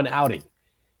than 1 outing.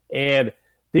 And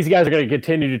these guys are going to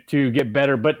continue to get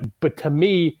better. But to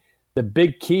me, the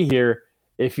big key here,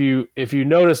 if you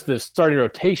notice the starting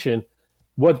rotation,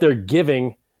 what they're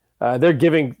giving, they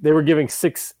were giving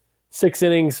six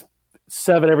innings,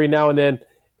 7 every now and then.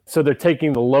 So they're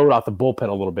taking the load off the bullpen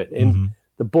a little bit. And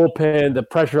the bullpen, the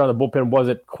pressure on the bullpen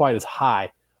wasn't quite as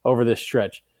high over this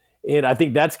stretch. And I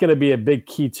think that's going to be a big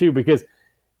key too, because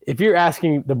if you're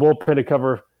asking the bullpen to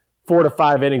cover 4 to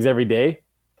 5 innings every day,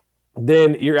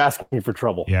 then you're asking for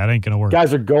trouble. Yeah, it ain't going to work.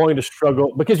 Guys are going to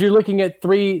struggle because you're looking at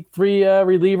three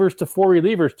relievers to 4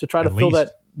 relievers to try to fill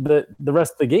that the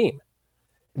rest of the game.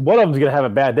 One of them's going to have a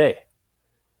bad day.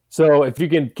 So if you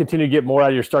can continue to get more out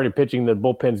of your starting pitching, the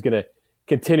bullpen's going to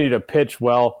continue to pitch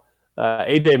well.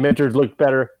 AJ Minter looked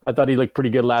better. I thought he looked pretty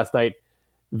good last night.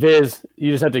 Viz,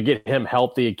 you just have to get him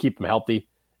healthy and keep him healthy.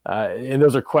 And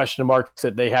those are question marks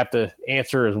that they have to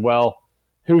answer as well.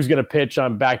 Who's going to pitch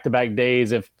on back-to-back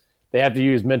days if they have to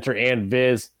use Minter and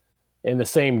Viz in the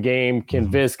same game?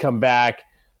 Can Viz come back?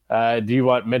 Do you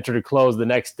want Minter to close the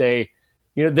next day?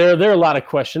 You know, there are a lot of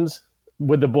questions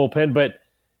with the bullpen, but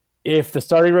if the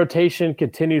starting rotation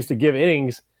continues to give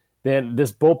innings, then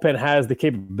this bullpen has the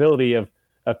capability of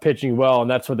pitching well,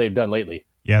 and that's what they've done lately.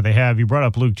 Yeah, they have. You brought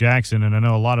up Luke Jackson, and I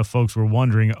know a lot of folks were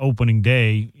wondering opening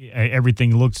day,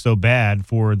 everything looked so bad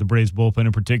for the Braves bullpen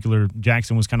in particular.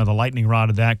 Jackson was kind of the lightning rod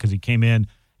of that because he came in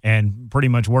and pretty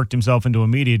much worked himself into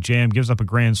immediate jam, gives up a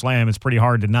grand slam. It's pretty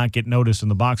hard to not get noticed in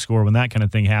the box score when that kind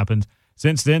of thing happens.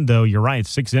 Since then, though, you're right,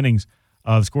 6 innings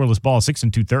of scoreless ball, 6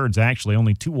 2/3 actually,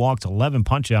 only 2 walks, 11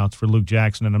 punch-outs for Luke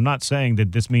Jackson. And I'm not saying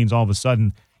that this means all of a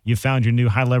sudden you found your new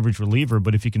high-leverage reliever,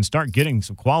 but if you can start getting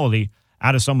some quality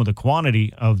out of some of the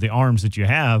quantity of the arms that you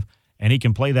have, and he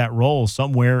can play that role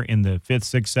somewhere in the 5th,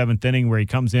 6th, 7th inning where he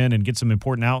comes in and gets some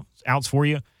important outs for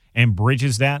you and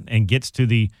bridges that and gets to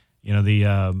the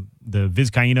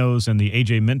Vizcaínos and the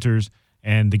AJ Minters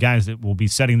and the guys that will be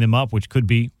setting them up, which could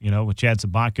be, with Chad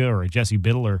Sabaka or a Jesse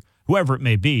Biddle or whoever it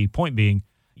may be. Point being,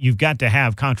 you've got to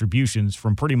have contributions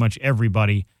from pretty much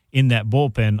everybody in that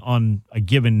bullpen on a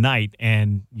given night,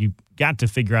 and you've got to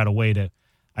figure out a way to,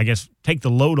 I guess, take the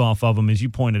load off of them, as you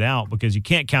pointed out, because you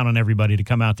can't count on everybody to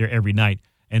come out there every night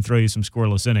and throw you some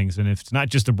scoreless innings. And if it's not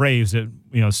just the Braves that,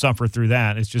 suffer through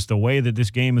that, it's just the way that this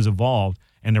game has evolved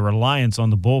and the reliance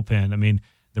on the bullpen. I mean,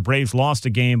 the Braves lost a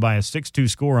game by a 6-2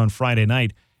 score on Friday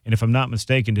night, and if I'm not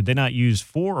mistaken, did they not use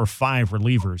 4 or 5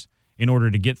 relievers in order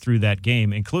to get through that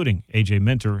game, including A.J.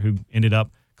 Minter, who ended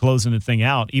up closing the thing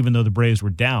out, even though the Braves were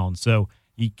down. So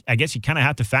I guess you kind of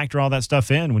have to factor all that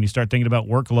stuff in when you start thinking about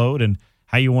workload and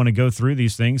how you want to go through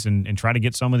these things and try to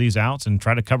get some of these outs and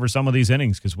try to cover some of these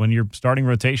innings. Because when your starting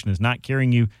rotation is not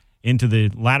carrying you into the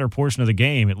latter portion of the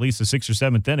game, at least the 6th or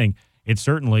 7th inning, it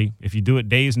certainly, if you do it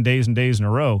days and days and days in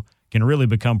a row, can really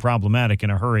become problematic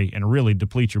in a hurry and really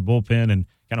deplete your bullpen and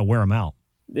kind of wear them out.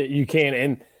 You can,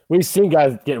 and we've seen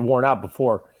guys get worn out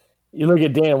before. You look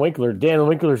at Dan Winkler. Dan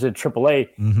Winkler's in AAA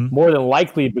more than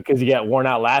likely because he got worn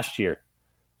out last year.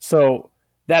 So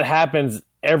that happens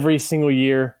every single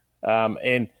year,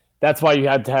 and that's why you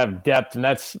have to have depth, and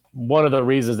that's one of the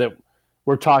reasons that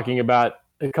we're talking about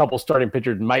a couple starting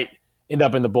pitchers might end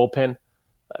up in the bullpen,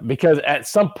 because at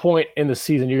some point in the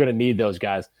season you're going to need those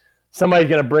guys. Somebody's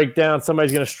going to break down.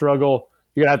 Somebody's going to struggle.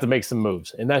 You're going to have to make some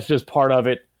moves, and that's just part of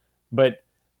it. But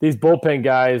these bullpen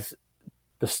guys,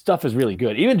 the stuff is really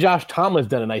good. Even Josh Tomlin's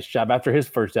done a nice job after his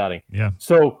first outing. Yeah.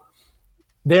 So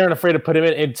they aren't afraid to put him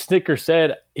in. And Snitker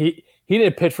said he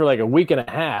didn't pitch for like a week and a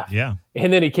half. Yeah.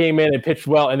 And then he came in and pitched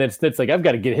well. And then Snit's like, I've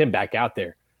got to get him back out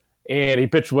there. And he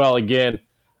pitched well again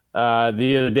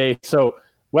the other day. So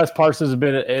Wes Parsons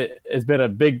has been a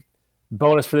big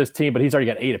bonus for this team, but he's already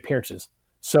got 8 appearances.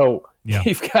 So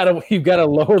you've got to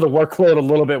lower the workload a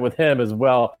little bit with him as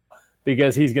well,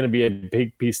 because he's going to be a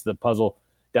big piece of the puzzle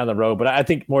down the road. But I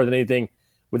think more than anything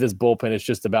with this bullpen, it's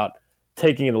just about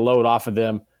taking the load off of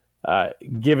them,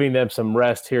 giving them some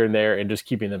rest here and there and just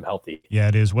keeping them healthy. Yeah,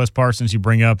 it is. Wes Parsons you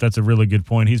bring up, that's a really good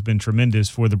point. He's been tremendous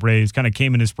for the Braves. Kind of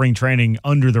came into spring training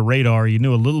under the radar. You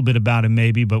knew a little bit about him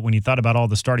maybe, but when you thought about all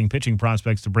the starting pitching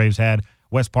prospects the Braves had,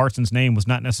 Wes Parsons' name was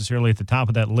not necessarily at the top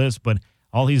of that list, but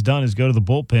all he's done is go to the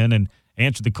bullpen and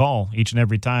answer the call each and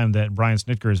every time that Brian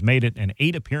Snitker has made it, and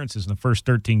 8 appearances in the first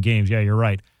 13 games. Yeah, you're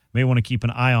right. May want to keep an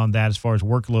eye on that as far as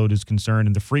workload is concerned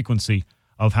and the frequency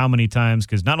of how many times,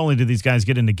 because not only do these guys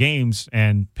get into games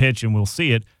and pitch and we'll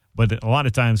see it, but a lot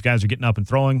of times guys are getting up and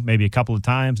throwing maybe a couple of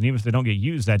times, and even if they don't get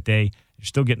used that day, you're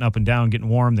still getting up and down, getting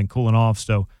warm, then cooling off.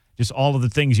 So just all of the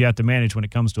things you have to manage when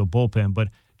it comes to a bullpen. But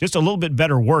just a little bit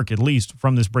better work, at least,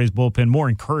 from this Braves bullpen, more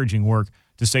encouraging work,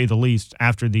 to say the least,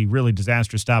 after the really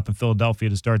disastrous stop in Philadelphia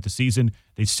to start the season.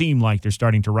 They seem like they're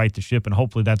starting to right the ship, and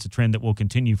hopefully that's a trend that will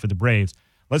continue for the Braves.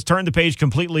 Let's turn the page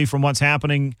completely from what's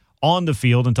happening on the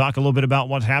field and talk a little bit about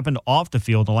what's happened off the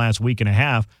field the last week and a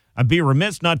half. I'd be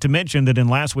remiss not to mention that in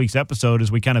last week's episode,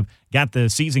 as we kind of got the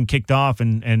season kicked off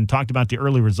and talked about the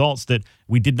early results, that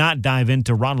we did not dive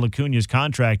into Ronald Acuna's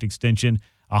contract extension,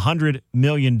 $100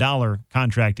 million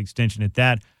contract extension at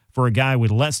that, for a guy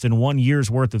with less than 1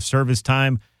 year's worth of service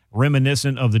time,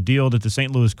 reminiscent of the deal that the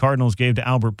St. Louis Cardinals gave to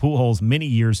Albert Pujols many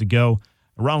years ago.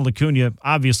 Ronald Acuna,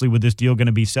 obviously with this deal, going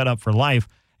to be set up for life.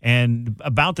 And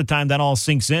about the time that all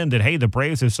sinks in that, hey, the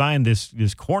Braves have signed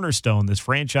this cornerstone, this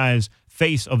franchise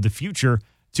face of the future,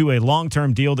 to a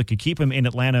long-term deal that could keep him in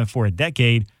Atlanta for a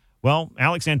decade, well,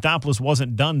 Alex Anthopoulos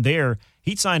wasn't done there.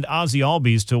 He signed Ozzie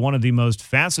Albies to one of the most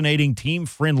fascinating,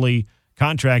 team-friendly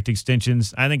contract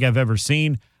extensions I think I've ever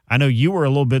seen. I know you were a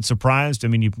little bit surprised. I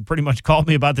mean, you pretty much called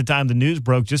me about the time the news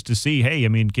broke just to see, hey, I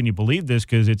mean, can you believe this?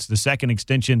 Because it's the second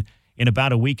extension in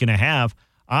about a week and a half.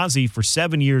 Ozzie for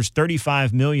 7 years,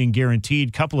 $35 million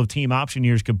guaranteed. Couple of team option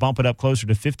years could bump it up closer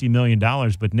to $50 million.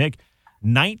 But, Nick,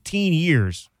 19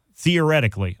 years,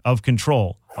 theoretically, of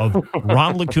control of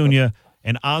Ronald Acuna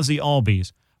and Ozzie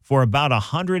Albies for about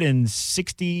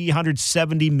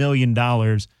 $170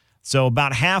 million. So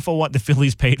about half of what the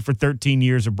Phillies paid for 13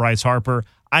 years of Bryce Harper.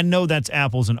 I know that's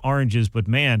apples and oranges, but,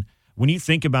 man, when you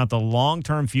think about the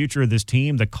long-term future of this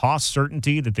team, the cost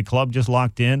certainty that the club just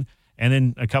locked in, and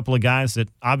then a couple of guys that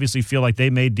obviously feel like they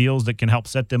made deals that can help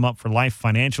set them up for life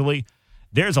financially,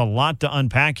 there's a lot to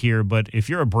unpack here. But if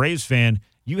you're a Braves fan,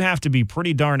 you have to be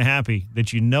pretty darn happy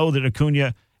that you know that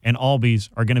Acuna and Albies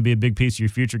are going to be a big piece of your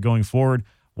future going forward.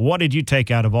 What did you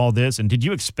take out of all this, and did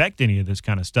you expect any of this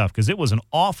kind of stuff? Because it was an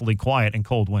awfully quiet and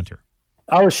cold winter.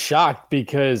 I was shocked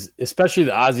because, especially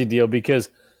the Ozzie deal, because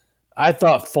I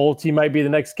thought Folty might be the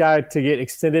next guy to get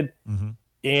extended,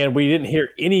 and we didn't hear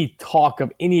any talk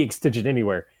of any extension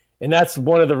anywhere. And that's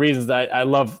one of the reasons that I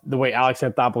love the way Alex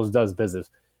Anthopoulos does business,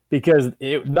 because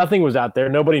nothing was out there.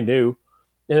 Nobody knew.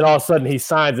 And then all of a sudden he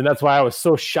signs, and that's why I was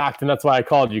so shocked, and that's why I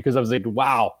called you, because I was like,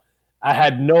 wow, I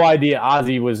had no idea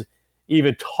Ozzie was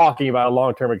even talking about a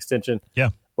long-term extension. Yeah.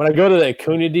 When I go to the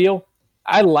Acuna deal,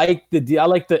 I like the deal. I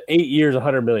like the 8 years,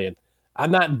 $100 million.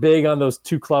 I'm not big on those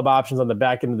 2 club options on the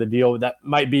back end of the deal. That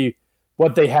might be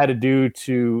what they had to do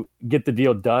to get the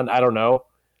deal done. I don't know.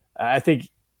 I think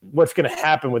what's going to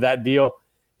happen with that deal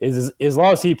is as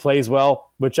long as he plays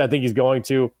well, which I think he's going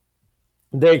to,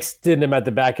 they extend him at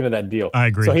the back end of that deal. I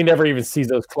agree. So he never even sees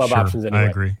those club options anyway. I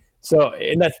agree. So,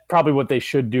 and that's probably what they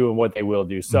should do and what they will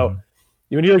do. So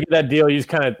when you look at that deal, you just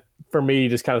kind of, for me,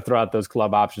 just kind of throw out those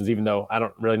club options, even though I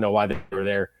don't really know why they were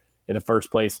there in the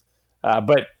first place.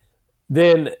 But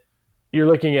then you're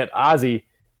looking at Ozzie,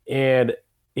 and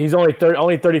he's only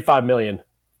 $35 million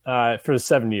for the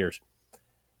 7 years.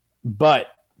 But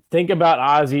think about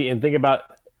Ozzie and think about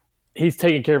he's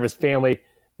taking care of his family.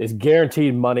 It's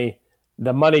guaranteed money.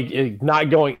 The money is not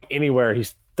going anywhere.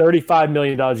 He's $35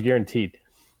 million guaranteed.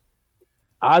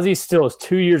 Ozzie still is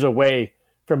 2 years away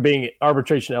from being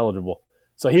arbitration eligible.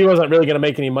 So he wasn't really going to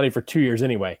make any money for 2 years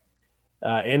anyway.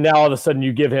 And now all of a sudden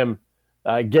you give him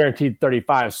guaranteed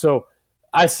 35. So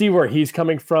I see where he's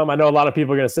coming from. I know a lot of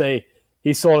people are going to say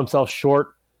he sold himself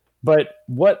short, but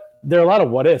there are a lot of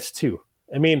what ifs too.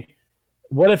 I mean,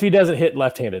 what if he doesn't hit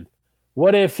left-handed?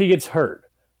 What if he gets hurt?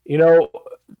 You know,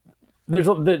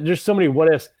 there's so many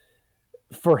what ifs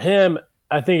for him.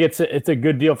 I think it's a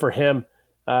good deal for him.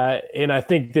 And I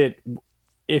think that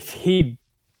if he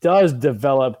does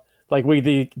develop like we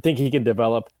think he can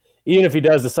develop, even if he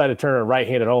does decide to turn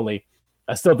right-handed only,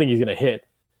 I still think he's going to hit.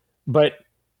 But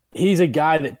he's a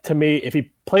guy that, to me, if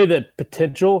he played the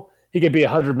potential, he could be a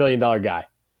 $100 million guy.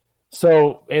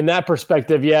 So in that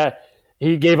perspective, yeah,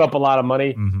 he gave up a lot of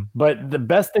money. But the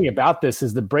best thing about this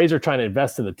is the Braves are trying to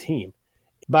invest in the team.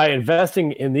 By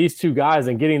investing in these two guys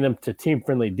and getting them to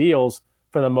team-friendly deals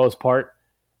for the most part,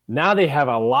 Now they have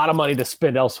a lot of money to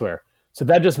spend elsewhere. So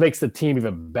that just makes the team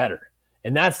even better.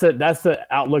 And that's the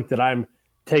outlook that I'm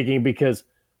taking, because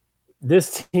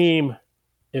this team,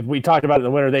 if we talked about it in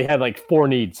the winter, they had like 4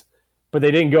 needs, but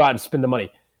they didn't go out and spend the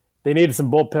money. They needed some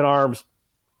bullpen arms.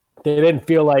 They didn't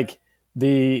feel like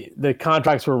the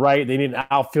contracts were right. They need an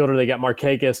outfielder. They got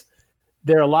Markakis.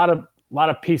 There are a lot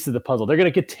of pieces of the puzzle. They're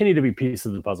going to continue to be pieces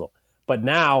of the puzzle. But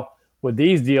now with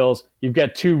these deals, you've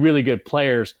got 2 really good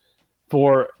players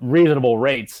for reasonable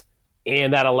rates,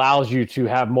 and that allows you to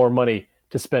have more money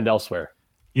to spend elsewhere.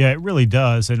 Yeah, it really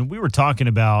does. And we were talking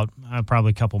about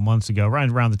probably a couple months ago, right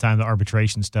around the time the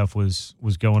arbitration stuff was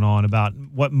going on, about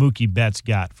what Mookie Betts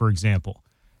got, for example.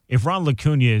 If Ronald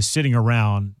Acuna is sitting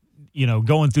around,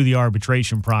 going through the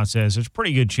arbitration process, there's a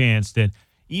pretty good chance that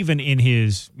even in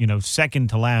his, second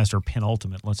to last or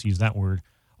penultimate, let's use that word,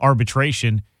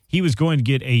 arbitration, he was going to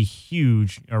get a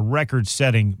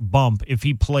record-setting bump if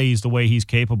he plays the way he's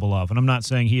capable of. And I'm not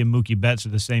saying he and Mookie Betts are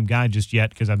the same guy just yet,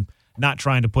 because I'm not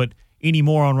trying to put any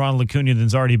more on Ronald Acuna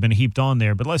than's already been heaped on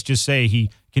there. But let's just say he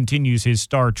continues his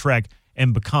Star Trek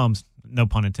and becomes, no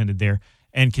pun intended there,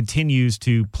 and continues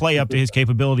to play up to his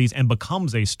capabilities and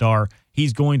becomes a star.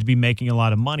 He's going to be making a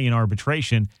lot of money in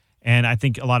arbitration, and I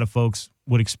think a lot of folks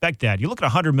would expect that. You look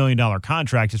at a $100 million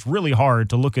contract, it's really hard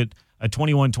to look at a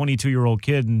 21, 22-year-old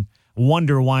kid and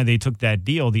wonder why they took that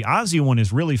deal. The Ozzie one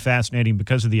is really fascinating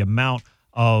because of the amount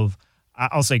of,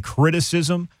 I'll say,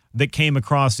 criticism that came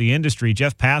across the industry.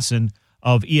 Jeff Passan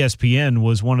of ESPN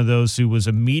was one of those who was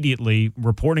immediately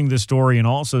reporting the story and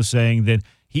also saying that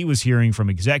he was hearing from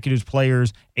executives,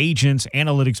 players, agents,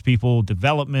 analytics people,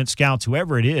 development, scouts,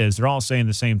 whoever it is, they're all saying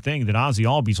the same thing, that Ozzie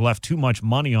Albies left too much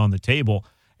money on the table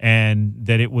and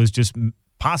that it was just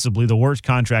possibly the worst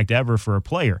contract ever for a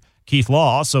player. Keith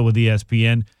Law, also with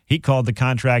ESPN, he called the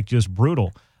contract just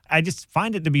brutal. I just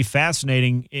find it to be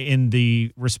fascinating in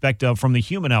the respect of from the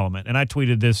human element. And I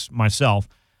tweeted this myself.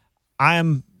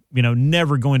 I'm,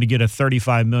 never going to get a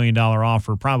 $35 million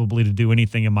offer probably to do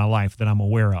anything in my life that I'm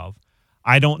aware of.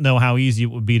 I don't know how easy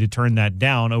it would be to turn that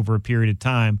down over a period of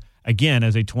time, again,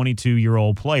 as a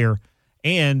 22-year-old player.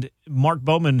 And Mark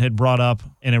Bowman had brought up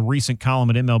in a recent column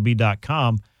at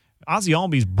MLB.com, Ozzie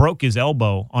Albies broke his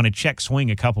elbow on a check swing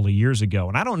a couple of years ago.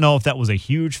 And I don't know if that was a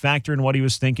huge factor in what he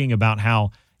was thinking about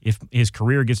how if his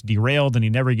career gets derailed and he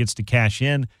never gets to cash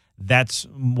in, that's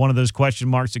one of those question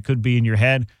marks that could be in your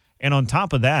head. And on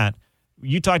top of that,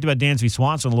 you talked about Dansby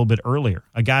Swanson a little bit earlier,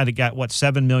 a guy that got,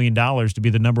 $7 million to be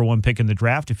the number 1 pick in the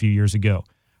draft a few years ago.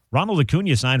 Ronald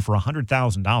Acuna signed for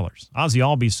 $100,000. Ozzie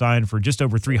Albies signed for just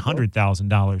over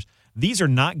 $300,000. These are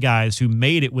not guys who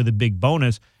made it with a big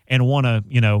bonus and want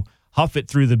to, huff it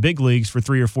through the big leagues for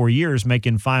 3 or 4 years,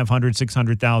 making $500,000,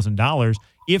 $600,000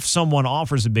 if someone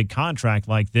offers a big contract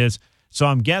like this. So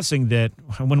I'm guessing that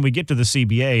when we get to the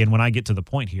CBA and when I get to the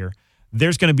point here,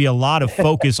 there's going to be a lot of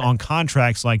focus on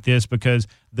contracts like this, because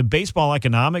the baseball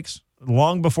economics,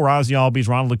 long before Ozzie Albies,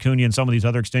 Ronald Acuna, and some of these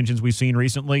other extensions we've seen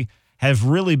recently, have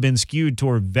really been skewed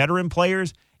toward veteran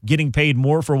players getting paid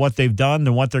more for what they've done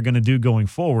than what they're going to do going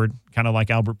forward, kind of like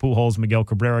Albert Pujols, Miguel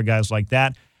Cabrera, guys like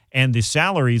that. And the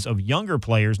salaries of younger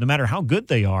players, no matter how good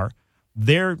they are,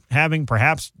 they're having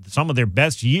perhaps some of their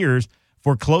best years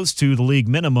for close to the league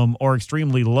minimum or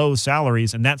extremely low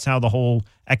salaries, and that's how the whole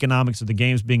economics of the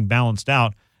game is being balanced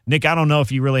out. Nick, I don't know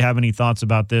if you really have any thoughts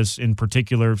about this in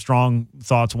particular, strong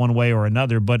thoughts one way or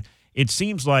another, but it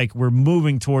seems like we're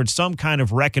moving towards some kind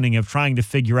of reckoning of trying to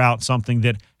figure out something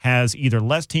that has either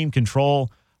less team control,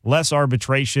 less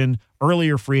arbitration,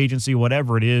 earlier free agency,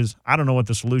 whatever it is. I don't know what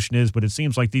the solution is, but it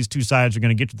seems like these two sides are going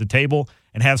to get to the table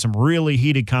and have some really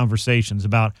heated conversations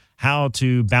about how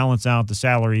to balance out the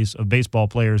salaries of baseball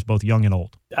players, both young and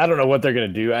old. I don't know what they're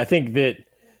going to do. I think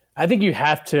you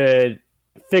have to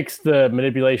fix the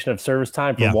manipulation of service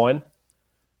time for one.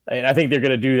 And I think they're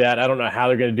going to do that. I don't know how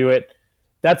they're going to do it.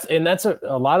 That's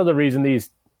a lot of the reason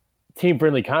these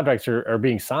team-friendly contracts are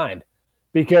being signed,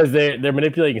 because they're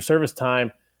manipulating service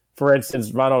time. For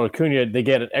instance, Ronald Acuna, they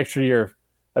get an extra year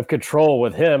of control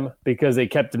with him because they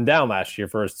kept him down last year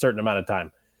for a certain amount of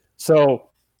time. So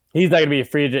he's not going to be a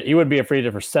free agent. He wouldn't be a free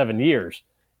agent for 7 years.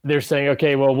 They're saying,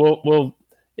 okay, well, we'll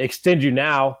extend you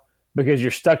now because you're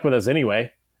stuck with us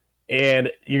anyway, and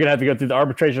you're going to have to go through the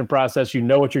arbitration process. You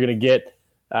know what you're going to get.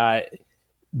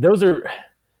 There's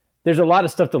a lot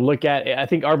of stuff to look at. I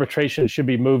think arbitration should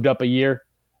be moved up a year.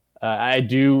 I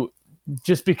do,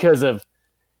 just because of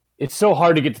it's so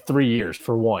hard to get to 3 years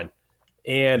for one.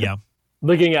 And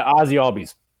looking at Ozzie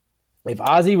Albies, if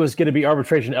Ozzie was going to be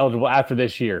arbitration eligible after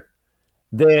this year,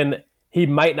 then he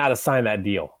might not have signed that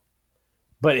deal.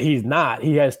 But he's not.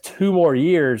 He has 2 more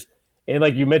years. And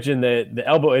like you mentioned, the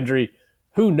elbow injury,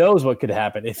 who knows what could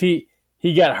happen. If he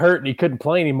got hurt and he couldn't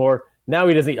play anymore, now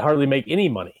he doesn't hardly make any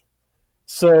money.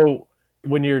 So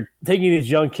when you're taking these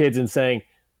young kids and saying,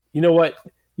 you know what,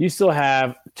 you still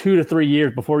have 2 to 3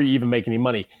 years before you even make any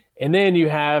money. And then you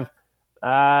have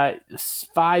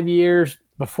 5 years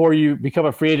before you become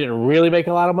a free agent and really make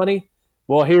a lot of money.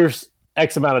 Well, here's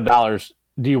X amount of dollars.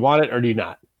 Do you want it or do you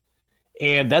not?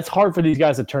 And that's hard for these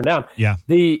guys to turn down. Yeah.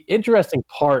 The interesting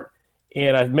part,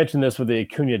 and I've mentioned this with the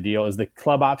Acuna deal, is the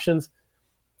club options.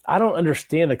 I don't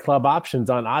understand the club options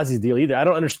on Ozzy's deal either. I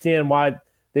don't understand why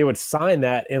they would sign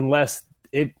that unless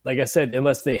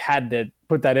they had to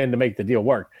put that in to make the deal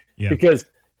work. Yeah. Because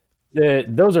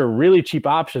those are really cheap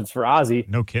options for Ozzy.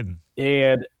 No kidding.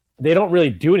 And they don't really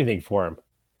do anything for him.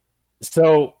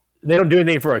 So they don't do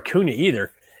anything for Acuna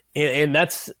either. And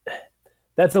that's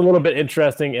a little bit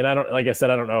interesting. And I don't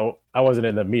know. I wasn't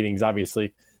in the meetings,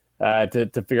 obviously, to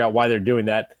figure out why they're doing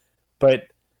that. But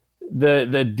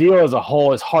the deal as a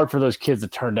whole is hard for those kids to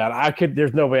turn down.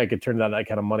 There's no way I could turn down that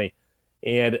kind of money.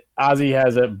 And Ozzy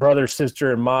has a brother,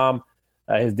 sister, and mom.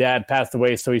 His dad passed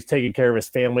away, so he's taking care of his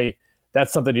family.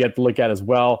 That's something you have to look at as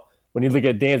well. When you look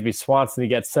at Dansby Swanson, he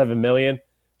got $7 million.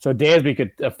 So Dansby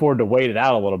could afford to wait it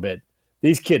out a little bit.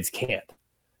 These kids can't,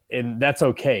 and that's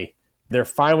okay. They're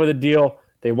fine with the deal.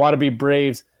 They want to be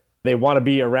Braves. They want to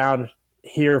be around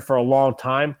here for a long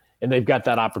time, and they've got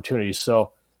that opportunity.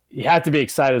 So you have to be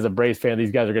excited as a Braves fan.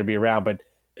 These guys are going to be around, but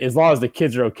as long as the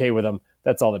kids are okay with them,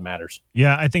 that's all that matters.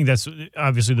 Yeah, I think that's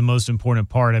obviously the most important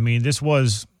part. I mean, this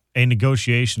was a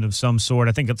negotiation of some sort.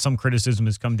 I think that some criticism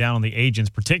has come down on the agents,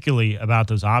 particularly about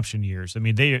those option years. I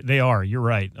mean, they are, you're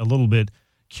right, a little bit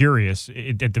curious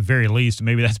at the very least.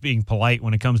 Maybe that's being polite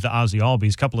when it comes to Ozzy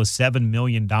Albies. A couple of $7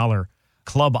 million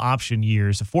club option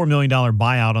years, a $4 million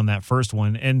buyout on that first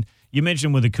one. And you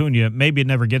mentioned with Acuna, maybe it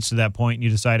never gets to that point and you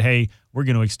decide, hey, we're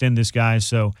going to extend this guy.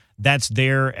 So that's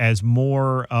there as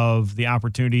more of the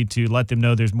opportunity to let them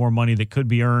know there's more money that could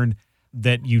be earned,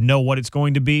 that you know what it's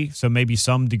going to be. So maybe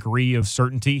some degree of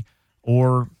certainty,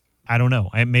 or I don't know.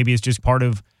 Maybe it's just part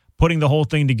of putting the whole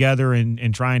thing together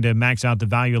and trying to max out the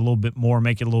value a little bit more,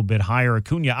 make it a little bit higher.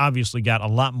 Acuna obviously got a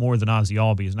lot more than Ozzy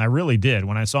Albies, and I really did.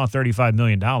 When I saw $35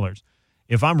 million,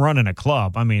 if I'm running a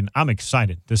club, I mean, I'm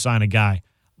excited to sign a guy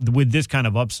with this kind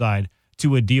of upside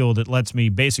to a deal that lets me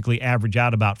basically average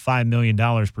out about $5 million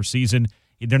per season.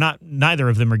 Neither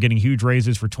of them are getting huge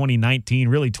raises for 2019,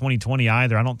 really 2020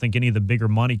 either. I don't think any of the bigger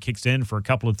money kicks in for a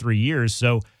couple of 3 years.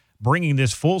 So bringing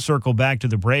this full circle back to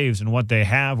the Braves and what they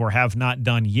have or have not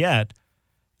done yet,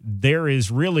 there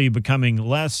is really becoming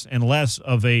less and less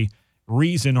of a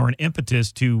reason or an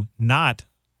impetus to not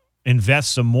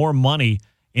invest some more money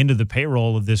into the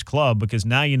payroll of this club, because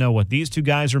now you know what these two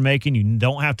guys are making. You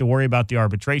don't have to worry about the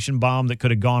arbitration bomb that could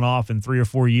have gone off in 3 or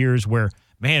 4 years where,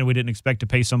 man, we didn't expect to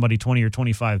pay somebody $20 or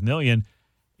 $25 million.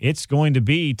 It's going to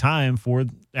be time for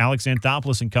Alex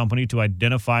Anthopoulos and company to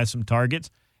identify some targets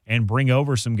and bring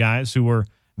over some guys who are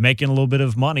making a little bit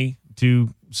of money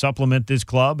to supplement this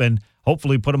club and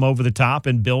hopefully put them over the top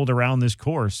and build around this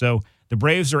core. So the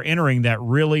Braves are entering that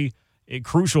really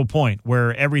crucial point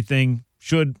where everything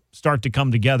should start to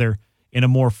come together in a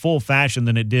more full fashion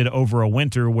than it did over a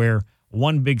winter where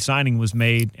one big signing was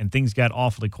made and things got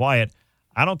awfully quiet.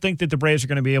 I don't think that the Braves are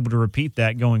going to be able to repeat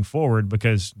that going forward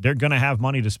because they're going to have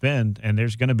money to spend and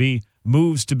there's going to be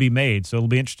moves to be made. So it'll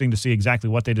be interesting to see exactly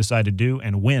what they decide to do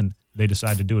and when they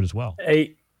decide to do it as well.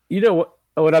 Hey, you know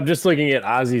what I'm just looking at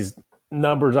Ozzy's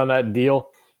numbers on that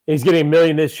deal. He's getting $1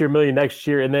 million this year, $1 million next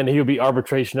year, and then he'll be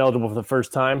arbitration eligible for the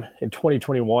first time in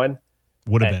 2021.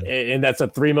 Would have been. And that's a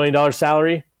 $3 million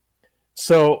salary.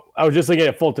 So I was just looking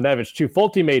at Fulton-Evans too.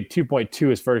 Fulton made 2.2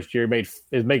 his first year.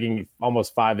 Is making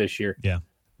almost 5 this year. Yeah,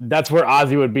 that's where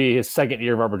Ozzy would be his second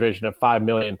year of arbitration at $5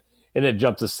 million, and then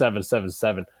jumps to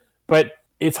 7.77. But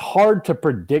it's hard to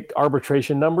predict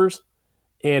arbitration numbers.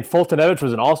 And Fulton-Evans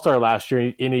was an all-star last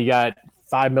year, and he got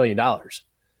 $5 million.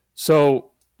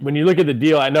 So when you look at the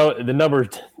deal, I know the numbers.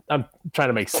 I'm trying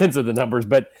to make sense of the numbers,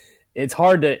 but it's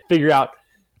hard to figure out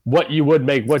what you would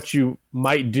make, what you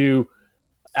might do.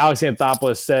 Alex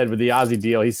Anthopoulos said with the Ozzy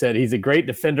deal, he said he's a great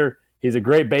defender. He's a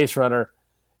great base runner.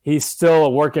 He's still a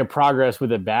work in progress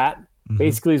with a bat,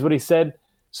 basically is what he said.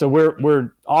 So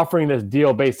we're offering this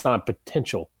deal based on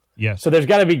potential. Yes. So there's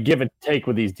got to be give and take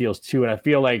with these deals too. And I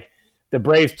feel like the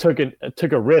Braves took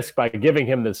a risk by giving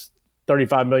him this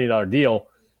 $35 million deal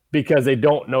because they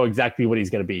don't know exactly what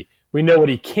he's going to be. We know what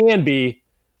he can be,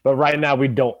 but right now we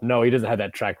don't know. He doesn't have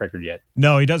that track record yet.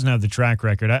 No, he doesn't have the track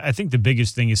record. I think the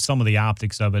biggest thing is some of the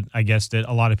optics of it, I guess, that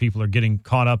a lot of people are getting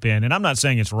caught up in. And I'm not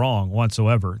saying it's wrong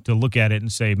whatsoever to look at it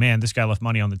and say, man, this guy left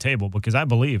money on the table, because I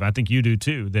think you do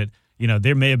too, that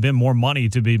there may have been more money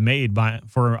to be made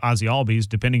for Ozzie Albies,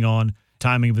 depending on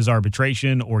timing of his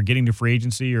arbitration or getting to free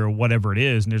agency or whatever it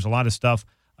is. And there's a lot of stuff.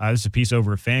 This is a piece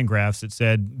over at Fangraphs that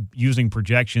said using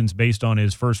projections based on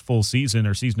his first full season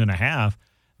or season and a half,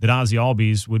 that Ozzie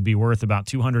Albies would be worth about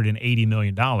 $280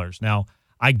 million. Now,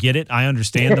 I get it. I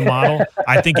understand the model.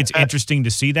 I think it's interesting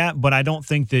to see that, but I don't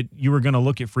think that you were going to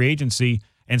look at free agency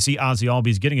and see Ozzie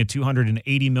Albies getting a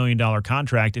 $280 million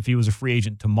contract if he was a free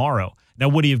agent tomorrow. Now,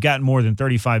 would he have gotten more than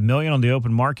 $35 million on the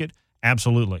open market?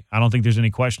 Absolutely. I don't think there's any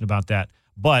question about that.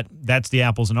 But that's the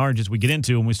apples and oranges we get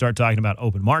into when we start talking about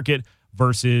open market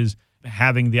versus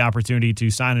having the opportunity to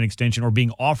sign an extension or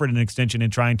being offered an extension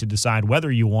and trying to decide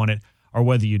whether you want it or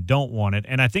whether you don't want it.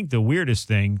 And I think the weirdest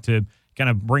thing to kind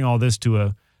of bring all this to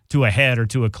a head or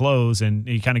to a close, and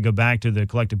you kind of go back to the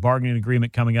collective bargaining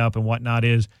agreement coming up and whatnot,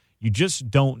 is you just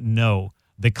don't know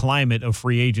the climate of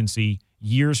free agency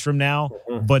years from now,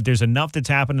 but there's enough that's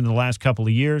happened in the last couple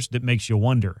of years that makes you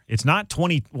wonder. It's not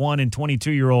 21 and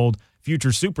 22-year-old future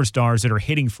superstars that are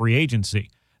hitting free agency.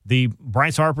 The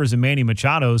Bryce Harpers and Manny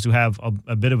Machados, who have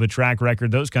a bit of a track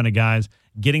record, those kind of guys,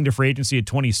 getting to free agency at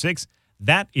 26,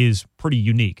 that is pretty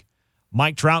unique.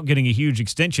 Mike Trout getting a huge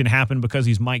extension happened because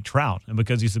he's Mike Trout and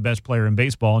because he's the best player in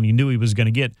baseball, and you knew he was going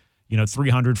to get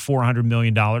 $300, $400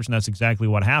 million, and that's exactly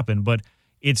what happened. But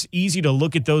it's easy to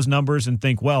look at those numbers and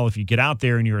think, well, if you get out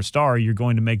there and you're a star, you're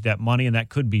going to make that money, and that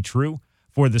could be true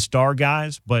for the star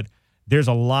guys. But there's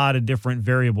a lot of different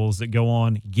variables that go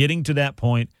on getting to that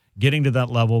point, getting to that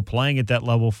level, playing at that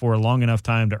level for a long enough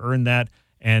time to earn that.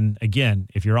 And again,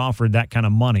 if you're offered that kind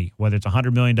of money, whether it's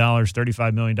 $100 million,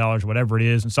 $35 million, whatever it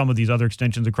is, and some of these other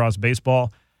extensions across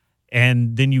baseball,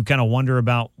 and then you kind of wonder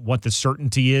about what the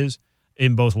certainty is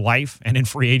in both life and in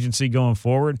free agency going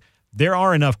forward, there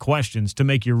are enough questions to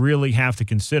make you really have to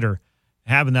consider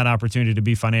having that opportunity to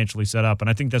be financially set up. And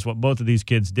I think that's what both of these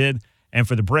kids did. And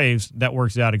for the Braves, that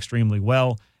works out extremely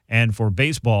well. And for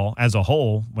baseball as a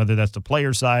whole, whether that's the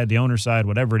player side, the owner side,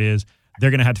 whatever it is, they're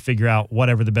going to have to figure out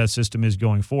whatever the best system is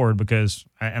going forward because,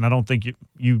 and I don't think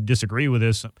you disagree with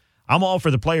this, I'm all for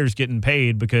the players getting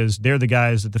paid because they're the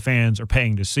guys that the fans are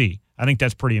paying to see. I think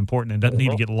that's pretty important and doesn't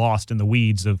need to get lost in the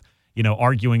weeds of,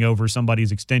 arguing over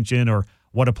somebody's extension or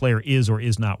what a player is or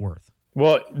is not worth.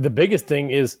 Well, the biggest thing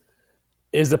is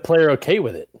the player okay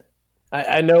with it?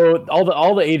 I know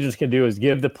all the agents can do is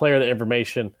give the player the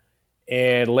information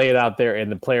and lay it out there,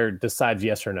 and the player decides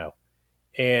yes or no.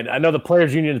 And I know the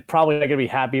players' union is probably not going to be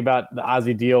happy about the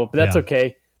Ozzie deal, but that's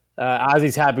okay.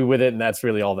 Ozzie's happy with it, and that's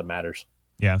really all that matters.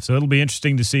 Yeah, so it'll be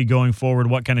interesting to see going forward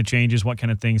what kind of changes, what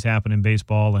kind of things happen in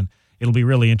baseball, and it'll be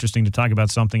really interesting to talk about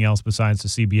something else besides the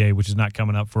CBA, which is not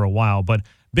coming up for a while. But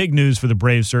big news for the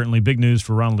Braves, certainly. Big news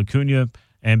for Ronald Acuna,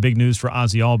 and big news for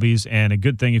Ozzie Albies, and a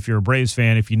good thing if you're a Braves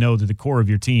fan, if you know that the core of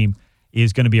your team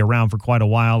is going to be around for quite a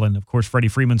while. And, of course, Freddie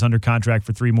Freeman's under contract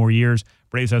for 3 more years.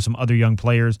 Braves have some other young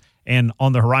players. And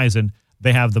on the horizon,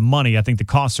 they have the money, I think the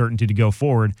cost certainty to go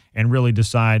forward and really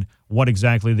decide what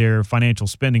exactly their financial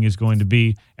spending is going to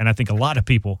be. And I think a lot of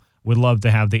people would love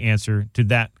to have the answer to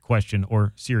that question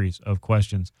or series of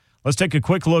questions. Let's take a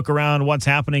quick look around what's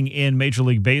happening in Major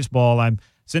League Baseball. I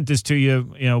sent this to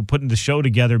you, putting the show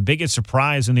together. Biggest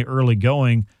surprise in the early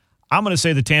going, I'm going to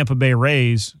say the Tampa Bay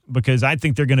Rays because I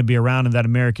think they're going to be around in that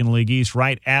American League East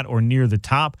right at or near the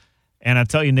top. And I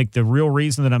tell you, Nick, the real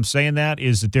reason that I'm saying that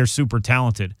is that they're super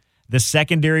talented. The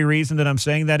secondary reason that I'm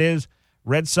saying that is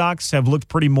Red Sox have looked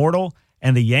pretty mortal,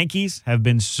 and the Yankees have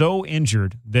been so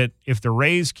injured that if the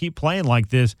Rays keep playing like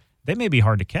this, they may be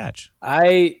hard to catch.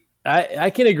 I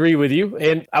can agree with you,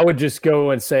 and I would just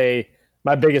go and say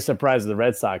my biggest surprise is the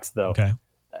Red Sox, though. Okay.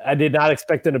 I did not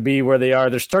expect them to be where they are.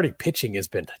 Their starting pitching has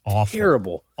been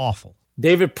terrible. Awful.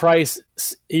 David Price,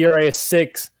 ERA is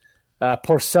 6.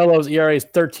 Porcello's ERA is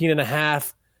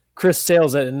 13.5. Chris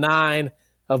Sale's at 9.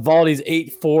 Evaldi's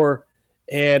 8.4.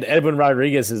 And Edwin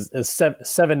Rodriguez is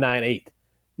 7.98.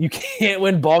 You can't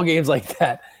win ball games like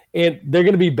that. And they're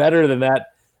going to be better than that.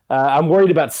 I'm worried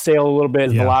about Sale a little bit.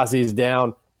 His velocity is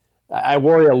down. I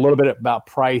worry a little bit about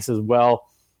Price as well.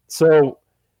 So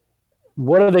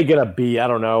what are they going to be? I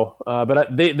don't know.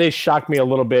 But they shocked me a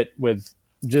little bit with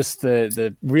just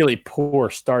the really poor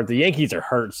start. The Yankees are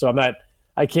hurt, so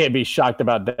I can't be shocked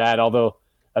about that, although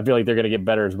I feel like they're going to get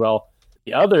better as well.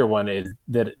 The other one is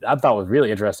that I thought was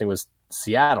really interesting was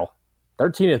Seattle,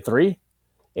 13-3,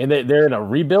 and they're in a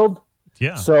rebuild.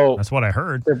 Yeah, so that's what I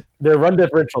heard. Their run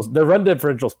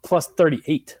differentials plus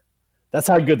 38. That's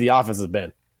how good the offense has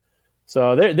been.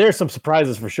 So there's some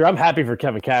surprises for sure. I'm happy for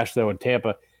Kevin Cash though in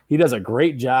Tampa. He does a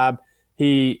great job.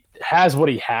 He has what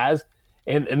he has,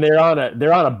 and they're on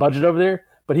a budget over there.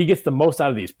 But he gets the most out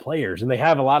of these players, and they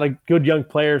have a lot of good young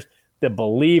players. that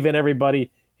believe in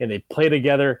everybody, and they play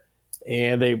together,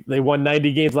 and they won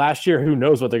 90 games last year. Who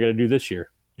knows what they're going to do this year?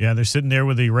 Yeah, they're sitting there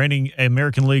with the reigning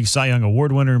American League Cy Young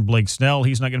Award winner, Blake Snell.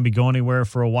 He's not going to be going anywhere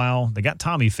for a while. They got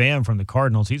Tommy Pham from the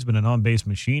Cardinals. He's been an on-base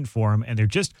machine for him, and they're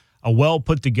just a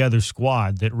well-put-together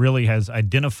squad that really has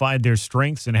identified their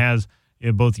strengths and has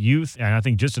both youth and I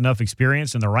think just enough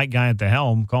experience and the right guy at the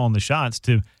helm calling the shots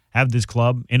to have this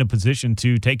club in a position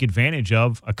to take advantage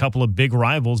of a couple of big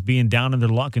rivals being down in their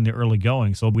luck in the early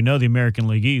going. So we know the American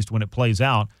League East, when it plays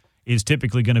out, is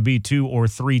typically going to be 2 or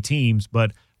 3 teams,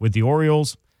 but with the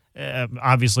Orioles,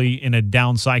 obviously in a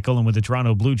down cycle, and with the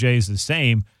Toronto Blue Jays the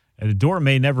same, the door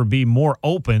may never be more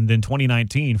open than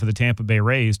 2019 for the Tampa Bay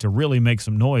Rays to really make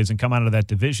some noise and come out of that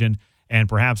division and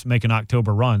perhaps make an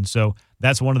October run. So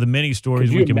that's one of the many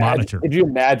stories we can monitor. Could you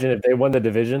imagine if they won the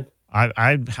division?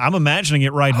 I'm imagining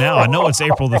it right now. I know it's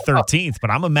April the 13th,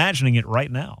 but I'm imagining it right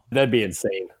now. That'd be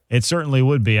insane. It certainly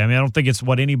would be. I mean, I don't think it's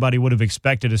what anybody would have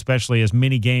expected, especially as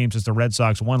many games as the Red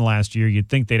Sox won last year. You'd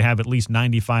think they'd have at least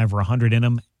 95 or 100 in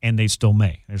them, and they still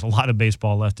may. There's a lot of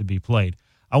baseball left to be played.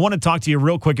 I want to talk to you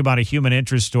real quick about a human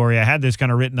interest story. I had this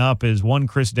kind of written up as one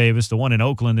Chris Davis, the one in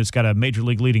Oakland that's got a major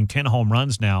league leading 10 home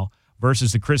runs now,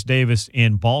 versus the Chris Davis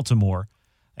in Baltimore,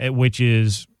 which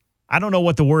is, I don't know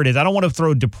what the word is. I don't want to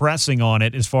throw depressing on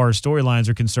it as far as storylines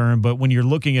are concerned, but when you're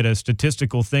looking at a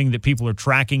statistical thing that people are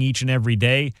tracking each and every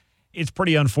day, it's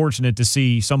pretty unfortunate to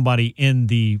see somebody in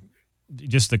the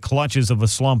clutches of a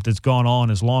slump that's gone on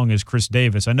as long as Chris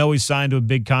Davis. I know he's signed to a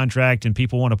big contract, and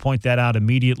people want to point that out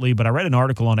immediately, but I read an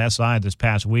article on SI this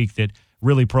past week that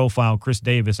really profiled Chris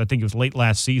Davis. I think it was late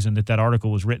last season that article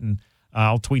was written.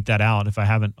 I'll tweet that out. If I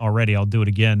haven't already, I'll do it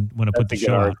again when I put the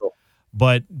show out.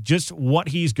 But just what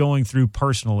he's going through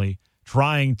personally,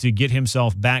 trying to get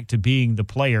himself back to being the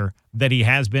player that he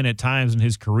has been at times in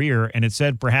his career. And it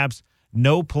said perhaps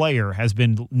no player has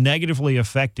been negatively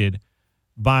affected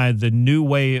by the new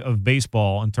way of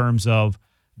baseball in terms of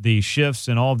the shifts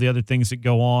and all of the other things that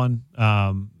go on,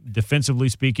 defensively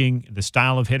speaking, the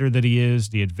style of hitter that he is,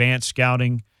 the advanced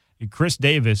scouting. Chris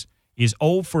Davis is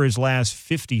 0 for his last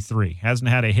 53. Hasn't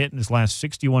had a hit in his last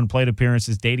 61 plate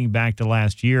appearances dating back to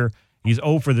last year. He's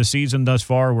 0 for the season thus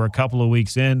far. We're a couple of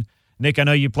weeks in. Nick, I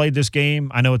know you played this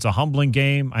game. I know it's a humbling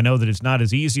game. I know that it's not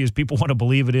as easy as people want to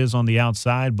believe it is on the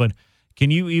outside, but can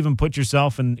you even put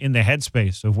yourself in the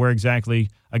headspace of where exactly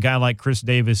a guy like Chris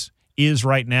Davis is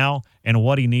right now and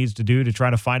what he needs to do to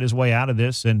try to fight his way out of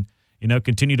this and,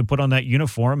 continue to put on that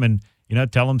uniform and,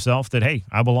 tell himself that, hey,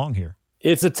 I belong here?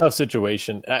 It's a tough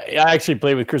situation. I actually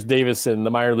played with Chris Davis in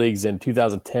the minor leagues in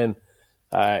 2010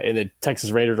 in the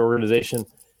Texas Rangers organization.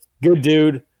 Good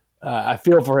dude. I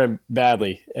feel for him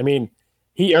badly. I mean,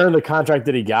 he earned the contract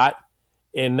that he got,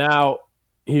 and now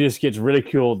he just gets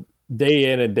ridiculed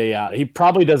day in and day out. He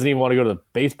probably doesn't even want to go to the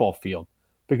baseball field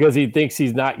because he thinks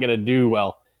he's not going to do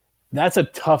well. That's a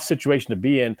tough situation to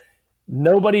be in.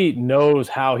 Nobody knows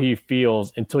how he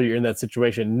feels until you're in that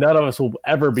situation. None of us will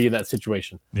ever be in that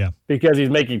situation. Yeah. Because he's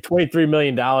making $23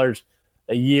 million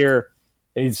a year,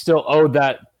 and he's still owed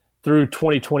that through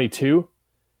 2022.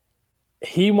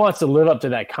 He wants to live up to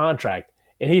that contract,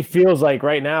 and he feels like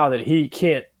right now that he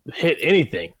can't hit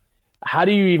anything. How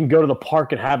do you even go to the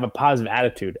park and have a positive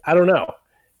attitude? I don't know.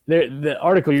 The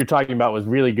article you're talking about was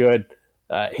really good.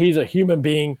 He's a human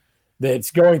being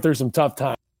that's going through some tough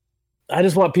times. I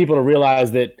just want people to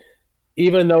realize that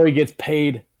even though he gets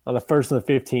paid on the 1st and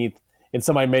the 15th, and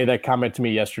somebody made that comment to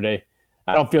me yesterday,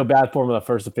 I don't feel bad for him on the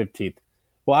 1st and 15th.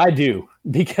 Well, I do,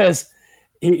 because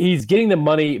he's getting the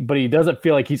money, but he doesn't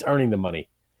feel like he's earning the money.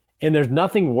 And there's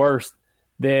nothing worse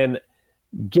than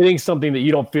getting something that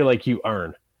you don't feel like you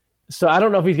earn. So I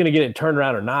don't know if he's going to get it turned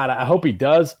around or not. I hope he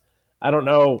does. I don't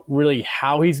know really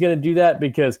how he's going to do that,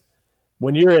 because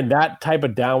when you're in that type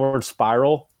of downward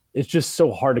spiral, it's just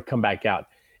so hard to come back out.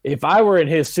 If I were in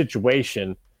his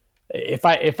situation, if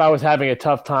I was having a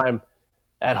tough time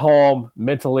at home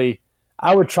mentally,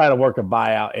 I would try to work a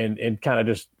buyout and kind of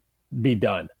just be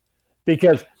done,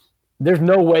 because there's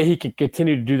no way he can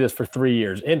continue to do this for 3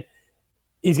 years. And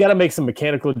he's got to make some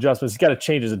mechanical adjustments. He's got to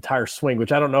change his entire swing,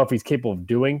 which I don't know if he's capable of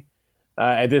doing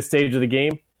at this stage of the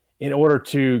game, in order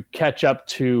to catch up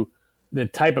to the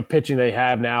type of pitching they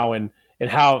have now and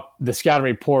how the scouting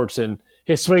reports, and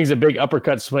his swing's a big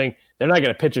uppercut swing. They're not going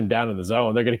to pitch him down in the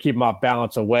zone. They're going to keep him off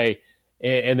balance away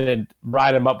and then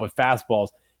ride him up with fastballs.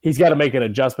 He's got to make an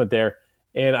adjustment there.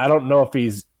 And I don't know if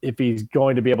he's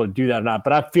going to be able to do that or not,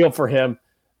 but I feel for him.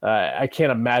 I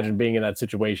can't imagine being in that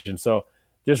situation. So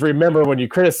just remember, when you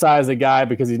criticize a guy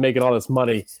because he's making all this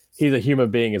money, he's a human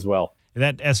being as well.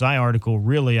 That SI article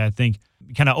really, I think,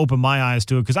 kind of opened my eyes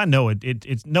to it because I know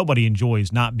it's nobody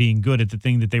enjoys not being good at the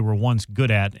thing that they were once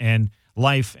good at, and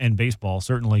life and baseball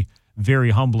certainly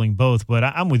very humbling both. But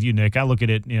I'm with you, Nick. I look at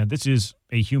it, this is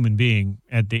a human being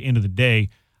at the end of the day.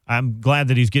 I'm glad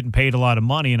that he's getting paid a lot of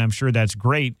money, and I'm sure that's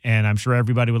great, and I'm sure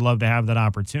everybody would love to have that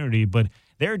opportunity, but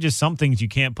there are just some things you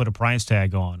can't put a price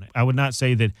tag on. I would not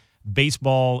say that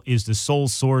baseball is the sole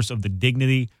source of the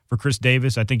dignity for Chris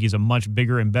Davis. I think he's a much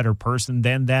bigger and better person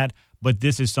than that, but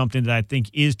this is something that I think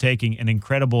is taking an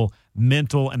incredible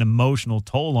mental and emotional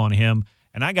toll on him,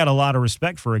 and I got a lot of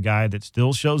respect for a guy that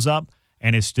still shows up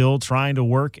and is still trying to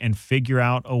work and figure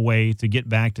out a way to get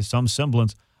back to some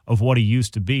semblance of what he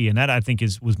used to be. And that, I think,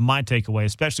 was my takeaway,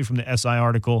 especially from the SI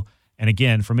article. And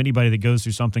again, from anybody that goes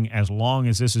through something as long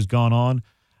as this has gone on,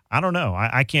 I don't know.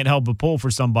 I can't help but pull for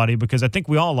somebody because I think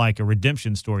we all like a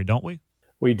redemption story, don't we?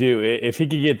 We do. If he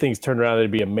could get things turned around,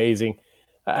 it'd be amazing.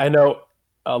 I know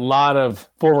a lot of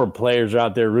former players are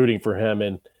out there rooting for him.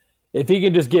 And if he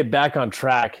can just get back on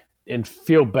track and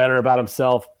feel better about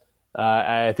himself,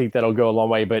 I think that'll go a long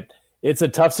way. But it's a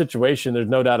tough situation. There's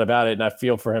no doubt about it. And I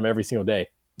feel for him every single day.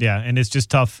 Yeah, and it's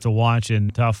just tough to watch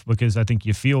and tough because I think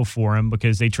you feel for him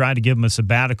because they tried to give him a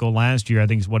sabbatical last year, I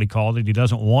think is what he called it. He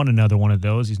doesn't want another one of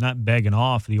those. He's not begging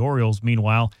off. The Orioles,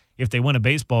 meanwhile, if they win a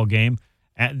baseball game,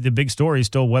 the big story is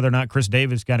still whether or not Chris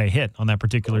Davis got a hit on that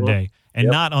particular day and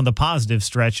not on the positive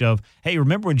stretch of, hey,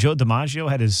 remember when Joe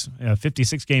DiMaggio had his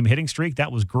 56-game hitting streak?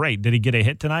 That was great. Did he get a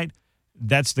hit tonight?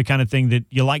 That's the kind of thing that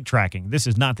you like tracking. This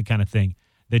is not the kind of thing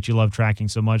that you love tracking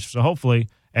so much. So hopefully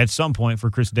at some point for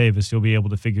Chris Davis, he'll be able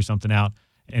to figure something out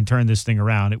and turn this thing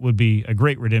around. It would be a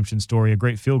great redemption story, a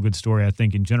great feel-good story, I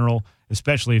think, in general,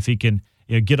 especially if he can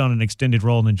get on an extended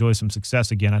role and enjoy some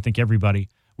success again. I think everybody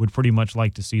would pretty much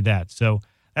like to see that. So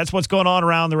that's what's going on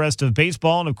around the rest of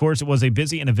baseball. And, of course, it was a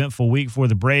busy and eventful week for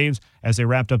the Braves as they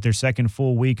wrapped up their second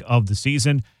full week of the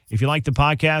season. If you like the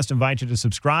podcast, I invite you to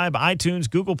subscribe. iTunes,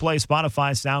 Google Play,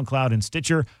 Spotify, SoundCloud, and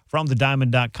Stitcher, from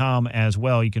thediamond.com as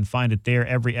well. You can find it there,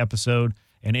 every episode,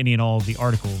 and any and all of the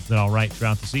articles that I'll write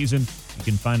throughout the season. You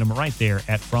can find them right there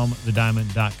at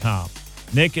fromthediamond.com.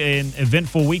 Nick, an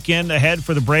eventful weekend ahead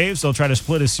for the Braves. They'll try to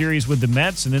split a series with the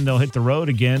Mets, and then they'll hit the road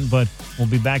again. But we'll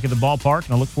be back at the ballpark,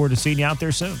 and I look forward to seeing you out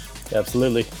there soon.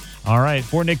 Absolutely. All right.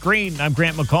 For Nick Green, I'm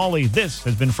Grant McCauley. This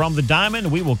has been From the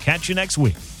Diamond. We will catch you next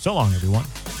week. So long, everyone.